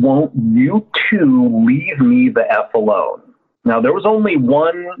 "Why won't you two leave me the F alone?" Now, there was only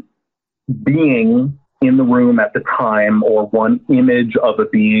one being in the room at the time, or one image of a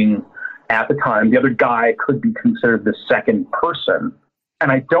being at the time. The other guy could be considered the second person.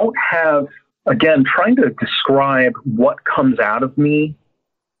 And I don't have, again, trying to describe what comes out of me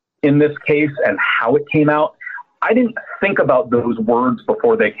in this case and how it came out. I didn't think about those words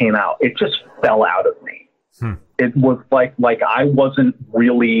before they came out. It just fell out of me. It was like I wasn't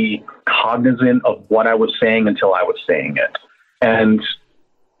really cognizant of what I was saying until I was saying it. And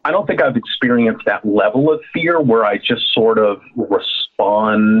I don't think I've experienced that level of fear where I just sort of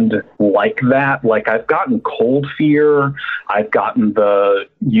respond like that. Like, I've gotten cold fear. I've gotten the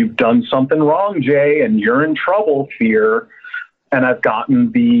 "you've done something wrong, Jay, and you're in trouble" fear. And I've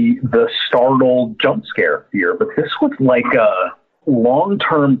gotten the startled jump scare fear. But this was like a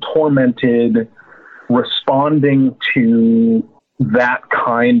long-term tormented responding to that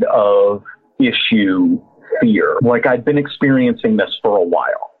kind of issue fear. Like, I'd been experiencing this for a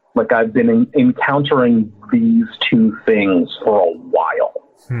while. Like, I've been encountering these two things for a while.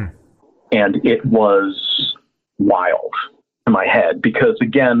 And it was wild. in my head, because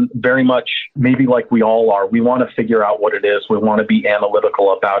again, very much maybe like we all are, we want to figure out what it is. We want to be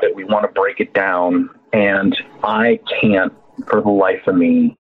analytical about it. We want to break it down. And I can't for the life of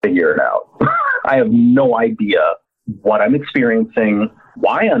me figure it out. I have no idea what I'm experiencing,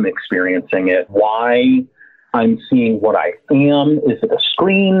 why I'm experiencing it, why I'm seeing what I am. Is it a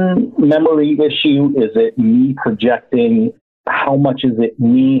screen memory issue? Is it me projecting? How much is it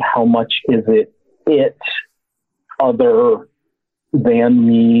me? How much is it other than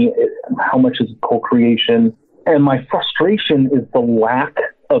me? How much is co-creation? And my frustration is the lack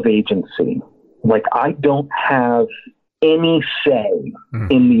of agency. Like, I don't have any say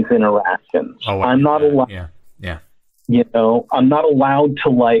in these interactions. I'm not allowed. Yeah. You know, I'm not allowed to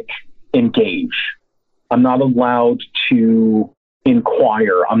like engage. I'm not allowed to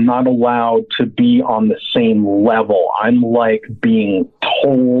inquire. I'm not allowed to be on the same level. I'm like being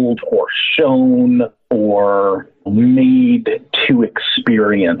told or shown or made to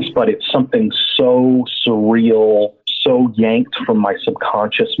experience, but it's something so surreal, so yanked from my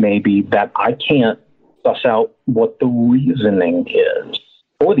subconscious maybe, that I can't suss out what the reasoning is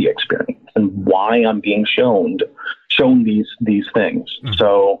for the experience and why I'm being shown these things.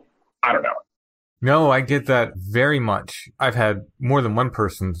 So I don't know. No, I get that very much. I've had more than one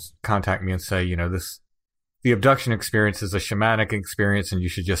person contact me and say, you know, the abduction experience is a shamanic experience and you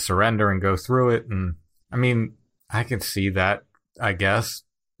should just surrender and go through it. And I mean, I can see that, I guess,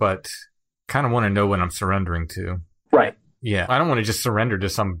 but kind of want to know what I'm surrendering to. Right. Yeah. I don't want to just surrender to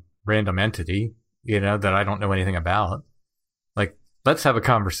some random entity, you know, that I don't know anything about. Like, let's have a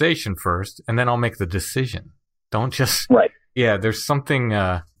conversation first and then I'll make the decision. Don't just... Right. Yeah, there's something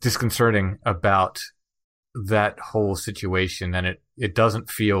disconcerting about that whole situation, and it doesn't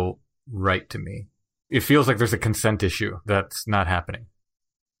feel right to me. It feels like there's a consent issue that's not happening.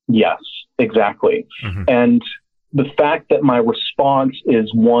 Yes, exactly. And the fact that my response is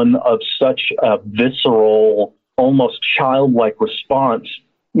one of such a visceral, almost childlike response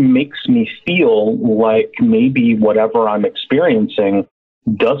makes me feel like maybe whatever I'm experiencing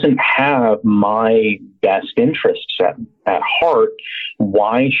doesn't have my best interests at heart.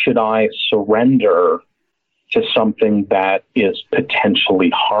 Why should I surrender to something that is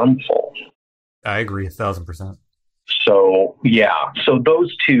potentially harmful? I agree 1,000%. So, yeah. So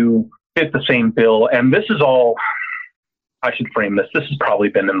those two fit the same bill. And this is all, I should frame this. This has probably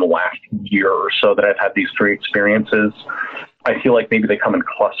been in the last year or so that I've had these three experiences. I feel like maybe they come in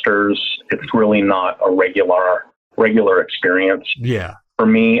clusters. It's really not a regular experience. Yeah. For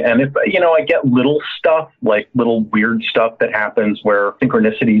me. And if, you know, I get little stuff, like little weird stuff that happens where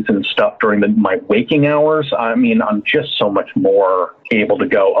synchronicities and stuff during my waking hours, I mean, I'm just so much more able to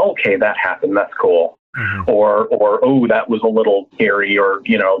go, okay, that happened. That's cool. Or, oh, that was a little scary, or,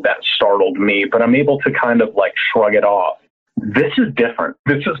 you know, that startled me, but I'm able to kind of like shrug it off. This is different.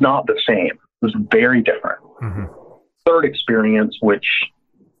 This is not the same. This is very different. Third experience, which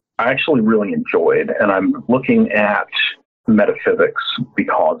I actually really enjoyed, and I'm looking at metaphysics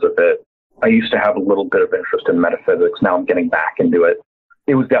because of it. I used to have a little bit of interest in metaphysics. Now I'm getting back into it.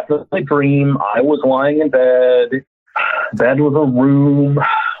 It was definitely a dream. I was lying in bed. Bed was a room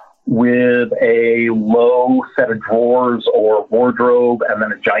with a low set of drawers or wardrobe and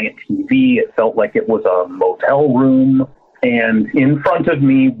then a giant TV. It felt like it was a motel room. And in front of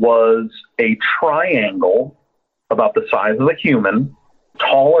me was a triangle about the size of a human,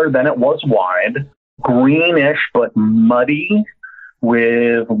 taller than it was wide, greenish but muddy,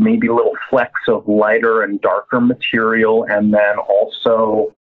 with maybe little flecks of lighter and darker material, and then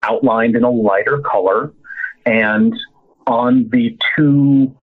also outlined in a lighter color. And on the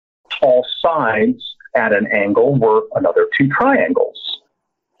two tall sides at an angle were another two triangles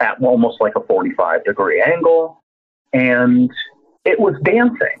at almost like a 45-degree angle. And it was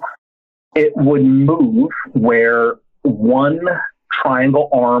dancing. It would move where one triangle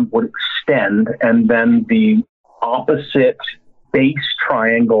arm would extend, and then the opposite base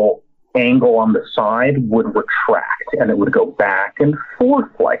triangle angle on the side would retract, and it would go back and forth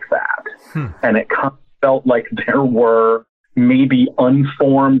like that. And it kind of felt like there were maybe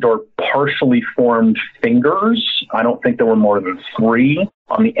unformed or partially formed fingers. I don't think there were more than 3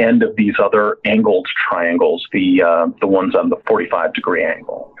 on the end of these other angled triangles, the ones on the 45-degree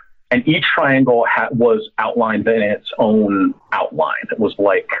angle. And each triangle was outlined in its own outline. It was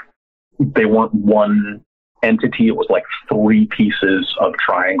like they weren't one entity. It was like 3 pieces of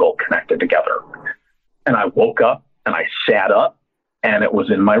triangle connected together. And I woke up and I sat up, and it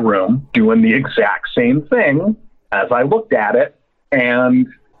was in my room doing the exact same thing as I looked at it, and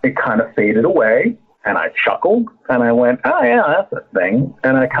it kind of faded away. And I chuckled and I went, oh yeah, that's a thing.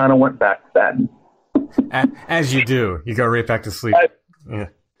 And I kind of went back to bed. As you do. You go right back to sleep.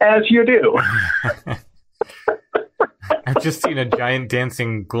 As you do. I've just seen a giant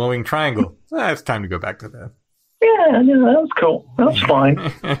dancing glowing triangle. It's time to go back to bed. Yeah, that was cool. That's fine.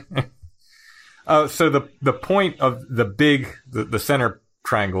 So the point of the center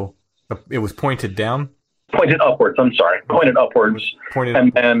triangle, it was pointed down? Pointed upwards, I'm sorry. Pointed upwards.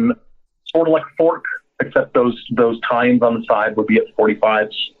 And then sort of like a fork, except those tines on the side would be at 45s.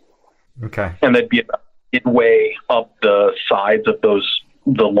 Okay. And they'd be about midway up the sides of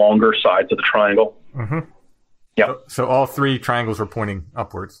the longer sides of the triangle. Mm-hmm. Yeah. So all three triangles were pointing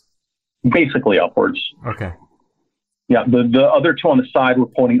upwards? Basically upwards. Okay. Yeah, the other two on the side were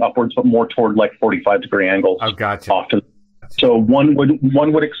pointing upwards, but more toward like 45-degree angles. Oh, gotcha. Often. So one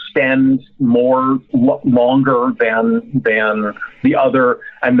would extend longer than the other,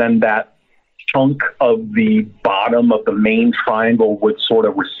 and then that chunk of the bottom of the main triangle would sort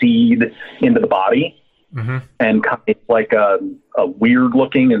of recede into the body, and kind of like a weird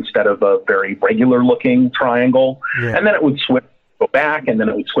looking instead of a very regular looking triangle. Yeah. And then it would go back, and then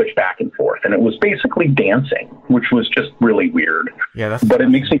it would switch back and forth, and it was basically dancing, which was just really weird. Yeah, but it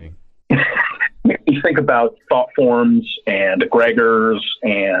makes me think about thought forms and egregors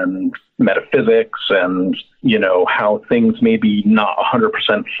and metaphysics, and how things may be not 100%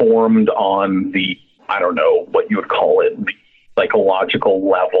 formed on the, I don't know what you would call it, the psychological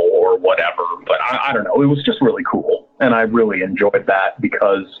level or whatever. But I don't know. It was just really cool, and I really enjoyed that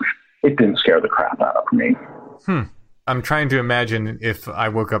because it didn't scare the crap out of me. I'm trying to imagine if I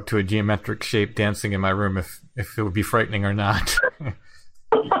woke up to a geometric shape dancing in my room, if it would be frightening or not.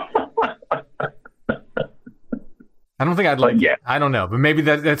 I don't think I'd like. Yeah. I don't know, but maybe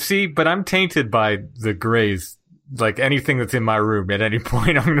but I'm tainted by the Greys. Like anything that's in my room at any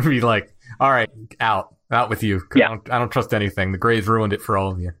point, I'm going to be like, all right, out with you. Yeah. I don't trust anything. The Greys ruined it for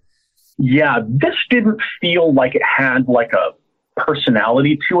all of you. Yeah, this didn't feel like it had like a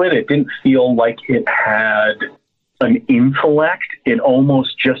personality to it. It didn't feel like it had an intellect. It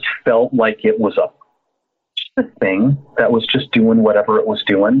almost just felt like it was a thing that was just doing whatever it was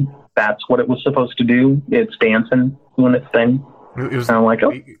doing. That's what it was supposed to do. It's dancing, doing its thing. It was like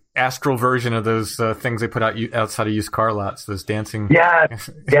the astral version of those things they put out outside of used car lots. Those dancing. Yes.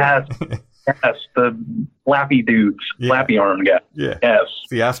 The flappy dudes, flappy arm guy. Yeah. Yes.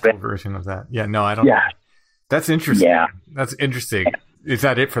 The astral version of that. Yeah. No, I don't. Yeah. That's interesting. Yeah. That's interesting. Is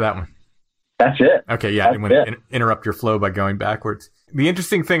that it for that one? That's it. Okay. Yeah. I didn't want to interrupt your flow by going backwards. The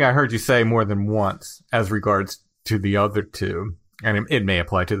interesting thing I heard you say more than once, as regards to the other two, and it may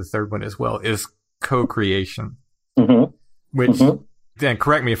apply to the third one as well, is co-creation. Which, then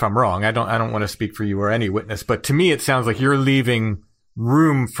correct me if I'm wrong. I don't want to speak for you or any witness, but to me it sounds like you're leaving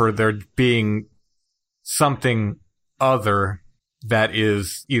room for there being something other that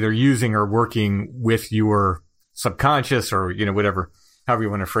is either using or working with your subconscious or whatever, however you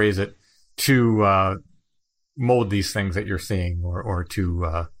want to phrase it, to mold these things that you're seeing, or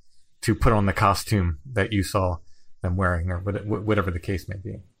to put on the costume that you saw them wearing, or whatever the case may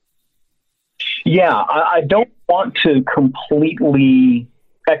be. Yeah, I don't want to completely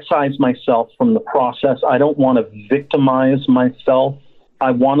excise myself from the process. I don't want to victimize myself.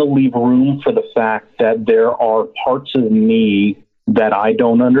 I want to leave room for the fact that there are parts of me that I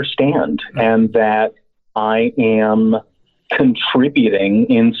don't understand, and that I am contributing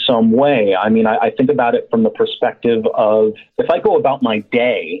in some way. I mean, I think about it from the perspective of, if I go about my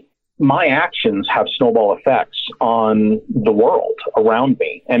day, my actions have snowball effects on the world around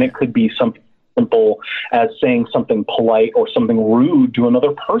me. And it could be something simple as saying something polite or something rude to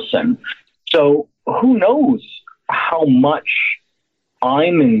another person. So who knows how much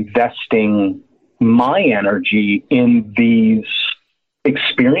I'm investing my energy in these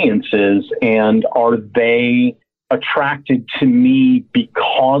experiences, and are they attracted to me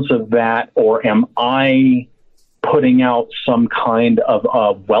because of that, or am I putting out some kind of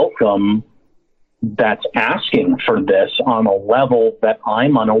a welcome that's asking for this on a level that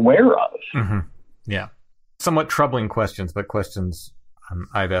I'm unaware of? Yeah. Somewhat troubling questions, but questions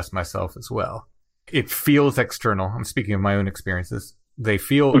I've asked myself as well. It feels external. I'm speaking of my own experiences. They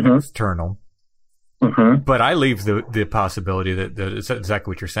feel external. But I leave the possibility that it's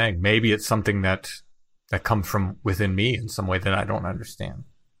exactly what you're saying. Maybe it's something that comes from within me in some way that I don't understand.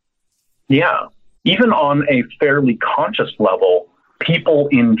 Yeah. Even on a fairly conscious level, people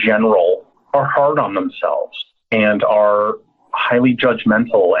in general are hard on themselves and are highly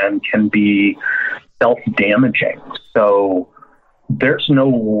judgmental and can be self-damaging. So there's no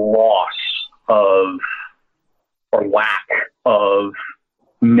loss of or lack of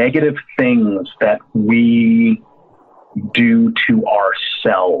negative things that we do to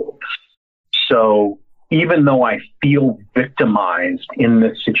ourselves. So even though I feel victimized in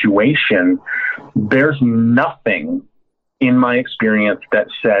this situation, there's nothing in my experience that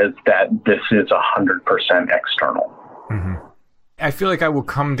says that this is 100% external. Mm-hmm. I feel like I will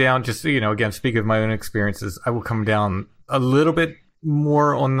come down, just, again, speaking of my own experiences, I will come down a little bit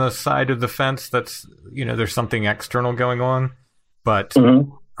more on the side of the fence that's, there's something external going on, but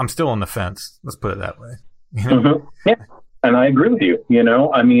I'm still on the fence. Let's put it that way. Yeah. And I agree with you.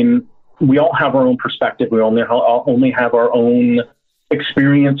 I mean, we all have our own perspective. We only have our own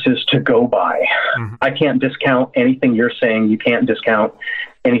experiences to go by. Mm-hmm. I can't discount anything you're saying. You can't discount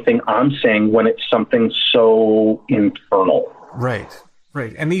anything I'm saying when it's something so internal. Right.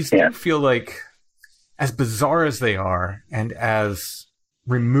 And these do feel like, as bizarre as they are and as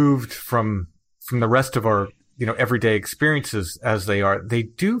removed from the rest of our, everyday experiences as they are, they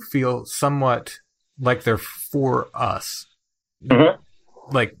do feel somewhat like they're for us. Mm-hmm.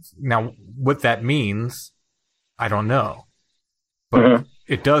 Like, now, what that means, I don't know. But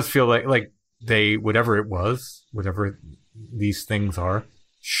it does feel like they, whatever these things are,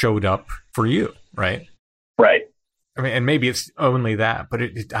 showed up for you, right? Right. I mean, and maybe it's only that, but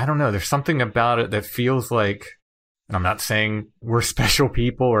I don't know. There's something about it that feels like, and I'm not saying we're special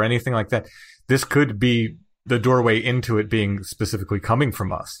people or anything like that. This could be the doorway into it being specifically coming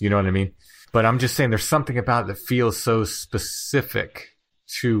from us. You know what I mean? But I'm just saying there's something about it that feels so specific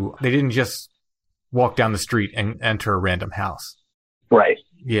to, they didn't just walk down the street and enter a random house. Right.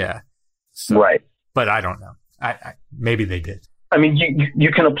 Yeah. So, right. But I don't know. I maybe they did. I mean,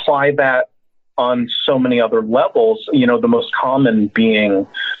 you can apply that on so many other levels, the most common being,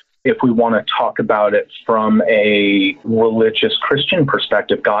 if we want to talk about it from a religious Christian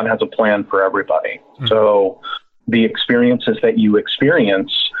perspective, God has a plan for everybody. Mm-hmm. So the experiences that you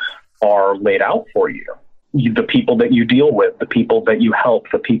experience are laid out for you. The people that you deal with, the people that you help,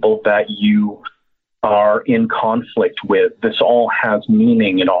 the people that you are in conflict with, this all has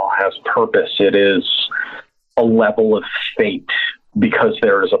meaning. It all has purpose. It is a level of fate, because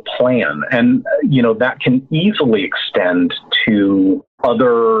there is a plan. And, that can easily extend to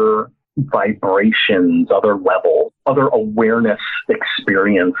other vibrations, other levels, other awareness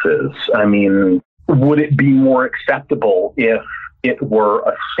experiences. I mean, would it be more acceptable if it were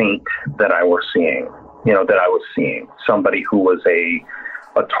a saint that I was seeing, somebody who was a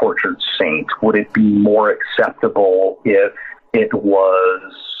tortured saint? Would it be more acceptable if it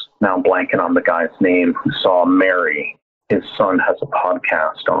was, now I'm blanking on the guy's name, who saw Mary? His son has a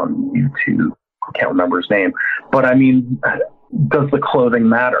podcast on YouTube. I can't remember his name. But I mean, does the clothing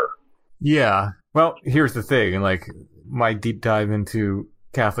matter? Yeah. Well, here's the thing. Like, my deep dive into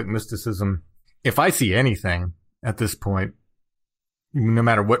Catholic mysticism, if I see anything at this point, no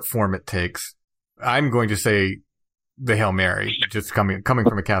matter what form it takes, I'm going to say the Hail Mary, just coming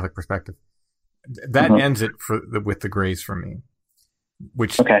from a Catholic perspective. That ends it with the grace for me,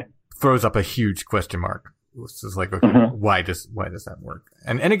 which throws up a huge question mark. It's just like, okay, why does that work?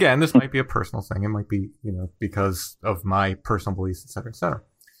 And again, this might be a personal thing. It might be, because of my personal beliefs, et cetera, et cetera.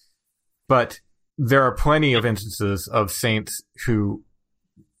 But there are plenty of instances of saints who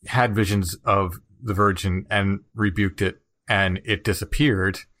had visions of the Virgin and rebuked it, and it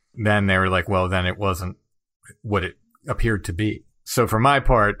disappeared. Then they were like, well, then it wasn't what it appeared to be. So for my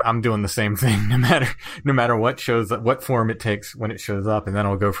part, I'm doing the same thing, no matter what shows up, what form it takes when it shows up, and then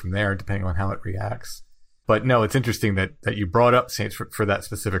I'll go from there depending on how it reacts. But no, it's interesting that you brought up saints for that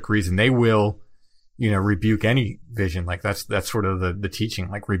specific reason. They will, rebuke any vision. Like that's sort of the teaching,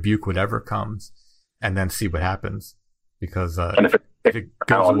 like rebuke whatever comes and then see what happens. Because, if it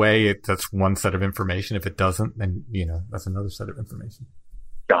goes away, that's one set of information. If it doesn't, then, that's another set of information.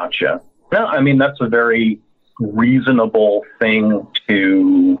 Gotcha. No, I mean, that's a very reasonable thing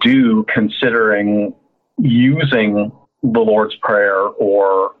to do, considering using the Lord's Prayer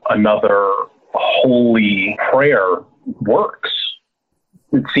or another holy prayer works.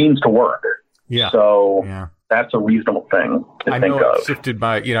 It seems to work. Yeah. So that's a reasonable thing to think of. It shifted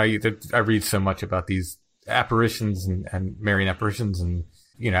by, I read so much about these apparitions and Marian apparitions and,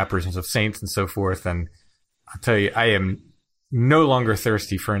 apparitions of saints and so forth. And I'll tell you, I am no longer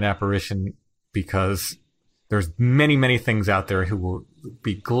thirsty for an apparition, because there's many, many things out there who will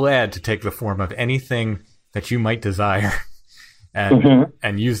be glad to take the form of anything that you might desire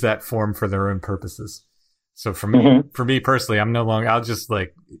and use that form for their own purposes. So for me personally, I'm no longer, I'll just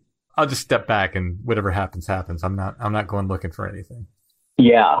step back and whatever happens, happens. I'm not going looking for anything.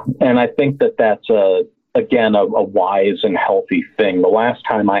 Yeah. And I think that that's a wise and healthy thing. The last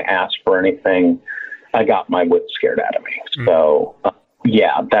time I asked for anything, I got my wits scared out of me. So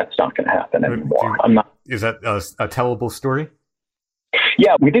that's not going to happen anymore. I'm not. Is that a tellable story?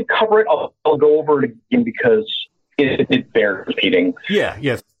 Yeah, we did cover it. I'll go over it again because it bears repeating. Yeah,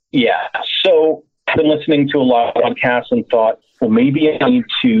 yes. Yeah. So I've been listening to a lot of podcasts and thought, well, maybe I need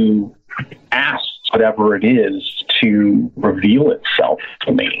to ask whatever it is to reveal itself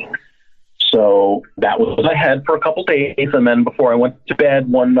to me. So that was ahead for a couple days. And then before I went to bed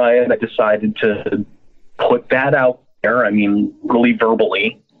one night, I decided to put that out there. I mean, really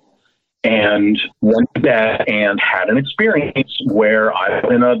verbally. And went to bed and had an experience where I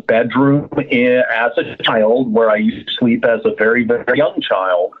was in a bedroom as a child, where I used to sleep as a very, very young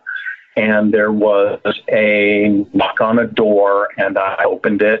child. And there was a knock on a door, and I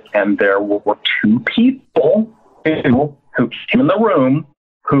opened it, and there were two people who came in the room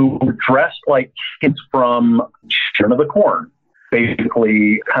who were dressed like kids from Children of the Corn,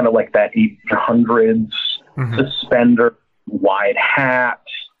 basically kind of like that 1800s suspender, wide hat.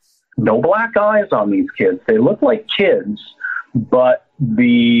 No black eyes on these kids. They look like kids, but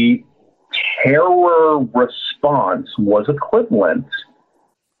the terror response was equivalent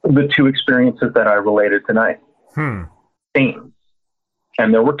to the two experiences that I related tonight. Same.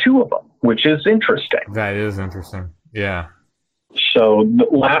 And there were two of them, which is interesting. That is interesting. Yeah. So the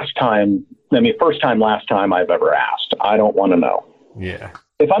last time I've ever asked. I don't want to know. Yeah.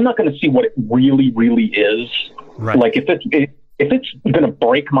 If I'm not going to see what it really, really is, right. Like if it's going to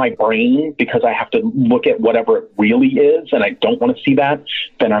break my brain because I have to look at whatever it really is and I don't want to see that,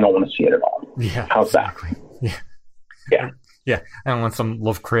 then I don't want to see it at all. Yeah. How's exactly. that? Yeah. Yeah. Yeah. I don't want some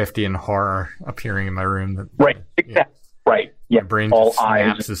Lovecraftian horror appearing in my room. That, right. Exactly. Yeah. Right. Yeah. My brain all just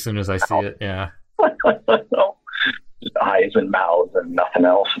snaps eyes as soon as I see it. Yeah. Just eyes and mouths and nothing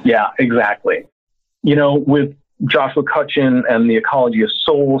else. Yeah, exactly. You know, with Joshua Cutchin and the Ecology of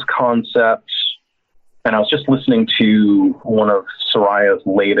Souls concepts, and I was just listening to one of Soraya's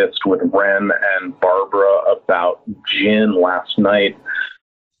latest with Ren and Barbara about Jinn last night.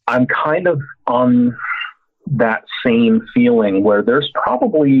 I'm kind of on that same feeling where there's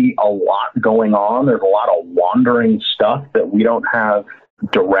probably a lot going on. There's a lot of wandering stuff that we don't have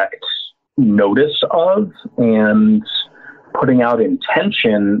direct notice of, and putting out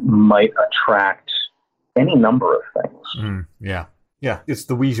intention might attract any number of things. Yeah. Yeah, it's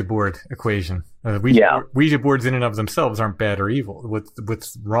the Ouija board equation. Ouija boards in and of themselves aren't bad or evil.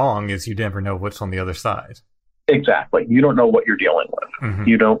 What's wrong is you never know what's on the other side. Exactly. You don't know what you're dealing with.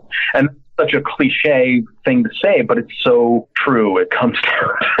 You don't. And such a cliche thing to say, but it's so true. It comes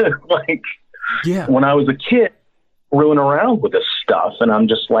down to when I was a kid, screwing around with this stuff, and I'm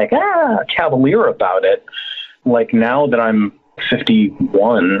just like, cavalier about it. Like now that I'm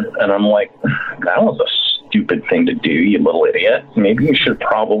 51, and I'm like, that was a stupid thing to do, you little idiot. Maybe you should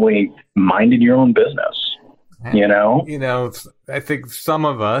probably minded your own business. You know, I think some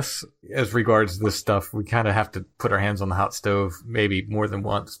of us, as regards this stuff, we kind of have to put our hands on the hot stove maybe more than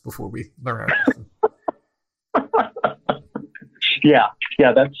once before we learn our lesson. Yeah,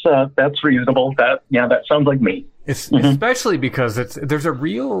 that's reasonable. That sounds like me. It's especially because there's a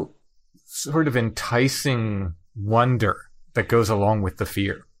real sort of enticing wonder that goes along with the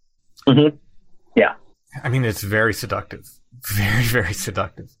fear. Yeah. I mean, it's very seductive. Very, very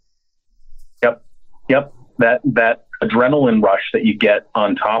seductive. Yep. That adrenaline rush that you get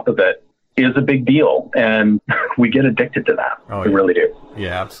on top of it is a big deal, and we get addicted to that. We really do.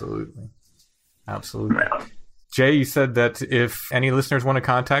 Yeah, absolutely. Yeah. Jay, you said that if any listeners want to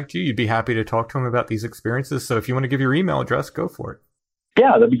contact you, you'd be happy to talk to them about these experiences. So if you want to give your email address, go for it.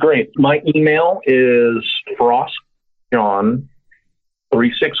 Yeah, that'd be great. My email is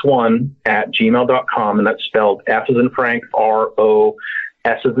frostjohn361@gmail.com, and that's spelled F as in Frank, R-O,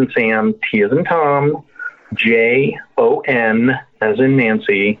 S as in Sam, T as in Tom, J-O-N as in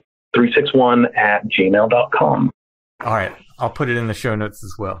Nancy, 361@gmail.com. All right. I'll put it in the show notes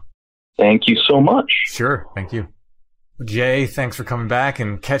as well. Thank you so much. Sure. Thank you. Jay, thanks for coming back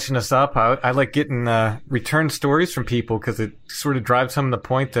and catching us up. I like getting return stories from people because it sort of drives home the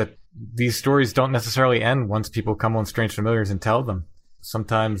point that these stories don't necessarily end once people come on Strange Familiars and tell them.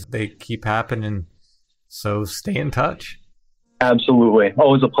 Sometimes they keep happening, so stay in touch. Absolutely.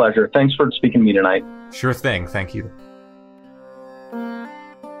 Always a pleasure. Thanks for speaking to me tonight. Sure thing. Thank you.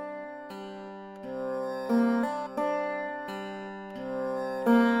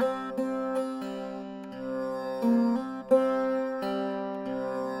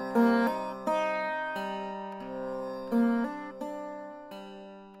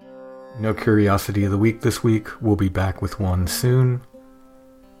 No Curiosity of the Week this week. We'll be back with one soon.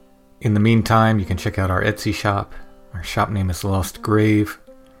 In the meantime, you can check out our Etsy shop. Our shop name is Lost Grave.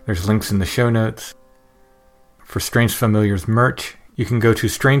 There's links in the show notes. For Strange Familiars merch, you can go to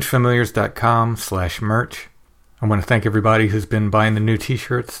strangefamiliars.com/merch. I want to thank everybody who's been buying the new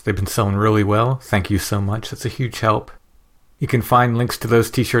t-shirts. They've been selling really well. Thank you so much. That's a huge help. You can find links to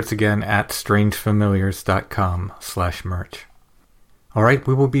those t-shirts again at strangefamiliars.com/merch. All right,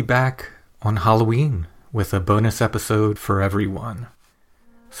 we will be back on Halloween with a bonus episode for everyone.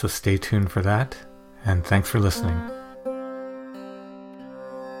 So stay tuned for that, and thanks for listening.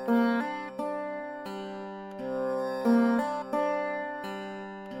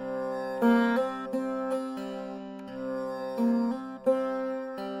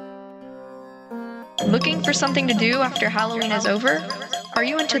 Looking for something to do after Halloween is over? Are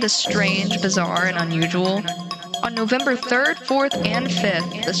you into the strange, bizarre, and unusual? On November 3rd, 4th, and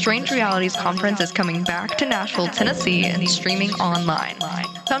 5th, the Strange Realities Conference is coming back to Nashville, Tennessee, and streaming online.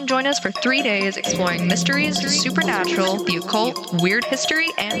 Come join us for 3 days exploring mysteries, supernatural, the occult, weird history,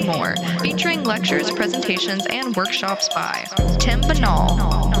 and more, featuring lectures, presentations, and workshops by Tim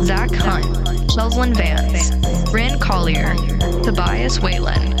Banal, Zach Hunt, Cheslin Vance, Ren Collier, Tobias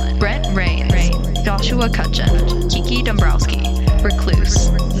Whalen, Brent Rains, Joshua Cutchin, Kiki Dombrowski, Recluse,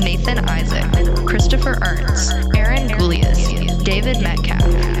 Nathan Isaac, Christopher Ernst, Aaron Gulius, David Metcalf,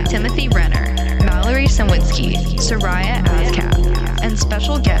 Timothy Renner, Mallory Sawinski, Soraya Ascap, and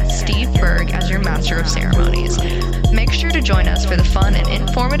special guest Steve Berg as your Master of Ceremonies. Make sure to join us for the fun and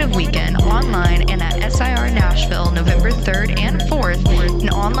informative weekend online and at SIR Nashville November 3rd and 4th and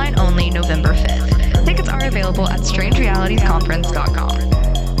online only November 5th. Tickets are available at strangerealitiesconference.com.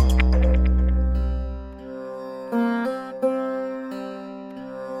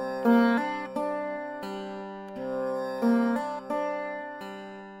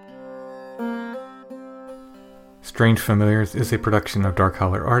 Strange Familiars is a production of Dark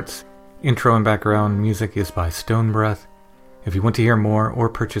Holler Arts. Intro and background music is by Stone Breath. If you want to hear more or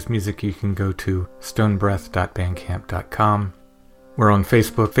purchase music, you can go to stonebreath.bandcamp.com. We're on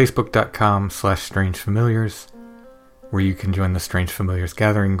Facebook, facebook.com/strangefamiliars, where you can join the Strange Familiars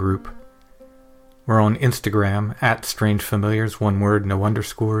Gathering group. We're on Instagram at Strange Familiars, one word, no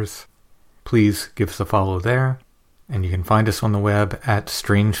underscores. Please give us a follow there. And you can find us on the web at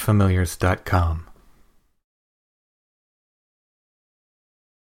strangefamiliars.com.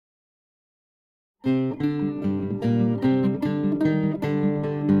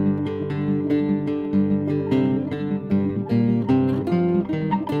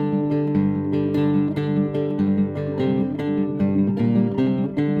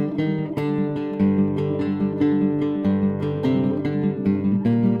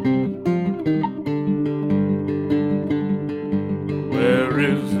 Where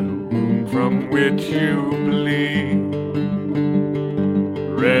is the womb from which you bleed?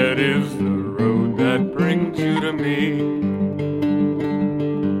 Red is the road that brings you to me.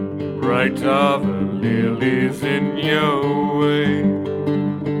 Bright are the lilies in your way,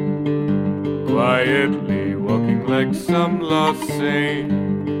 quietly walking like some lost saint.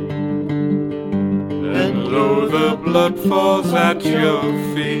 And lo, the blood falls at your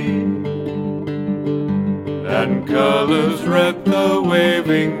feet, and colors red the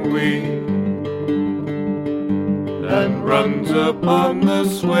waving wheat, and runs upon the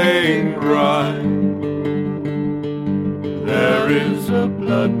swaying ride. There is a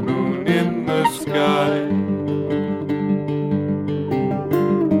blood moon in the sky.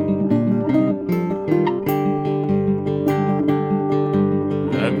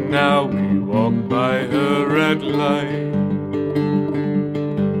 And now we walk by her red light,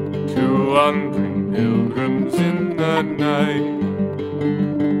 two wandering pilgrims in the night,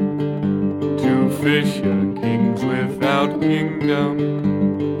 two fisher kings without kingdom.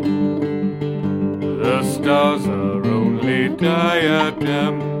 The stars are only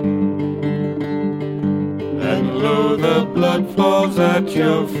diadem. And lo, the blood falls at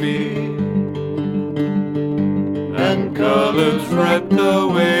your feet, and colors red the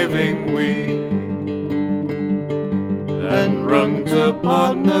waving wheat, and runs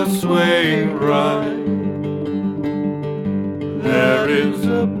upon the swaying ride. There is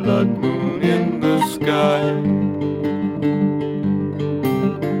a blood moon in the sky.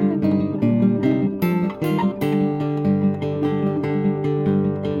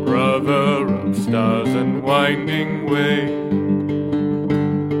 Brother of stars and winding way,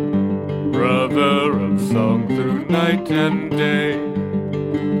 brother of song through night and day,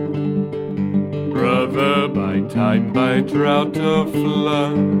 brother by time, by drought or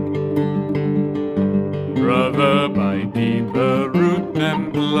flood, brother by deeper root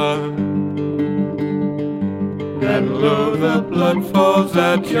and blood. And lo, the blood falls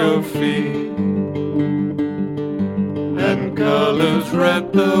at your feet, and colors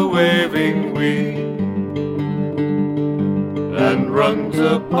red the waving wheat, and runs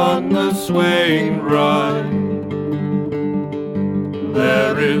upon the swaying ride.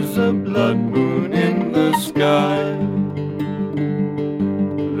 There is a blood moon in the sky.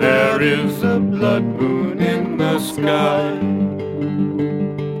 There is a blood moon in the sky.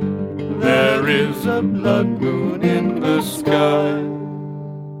 There is a blood moon in the sky.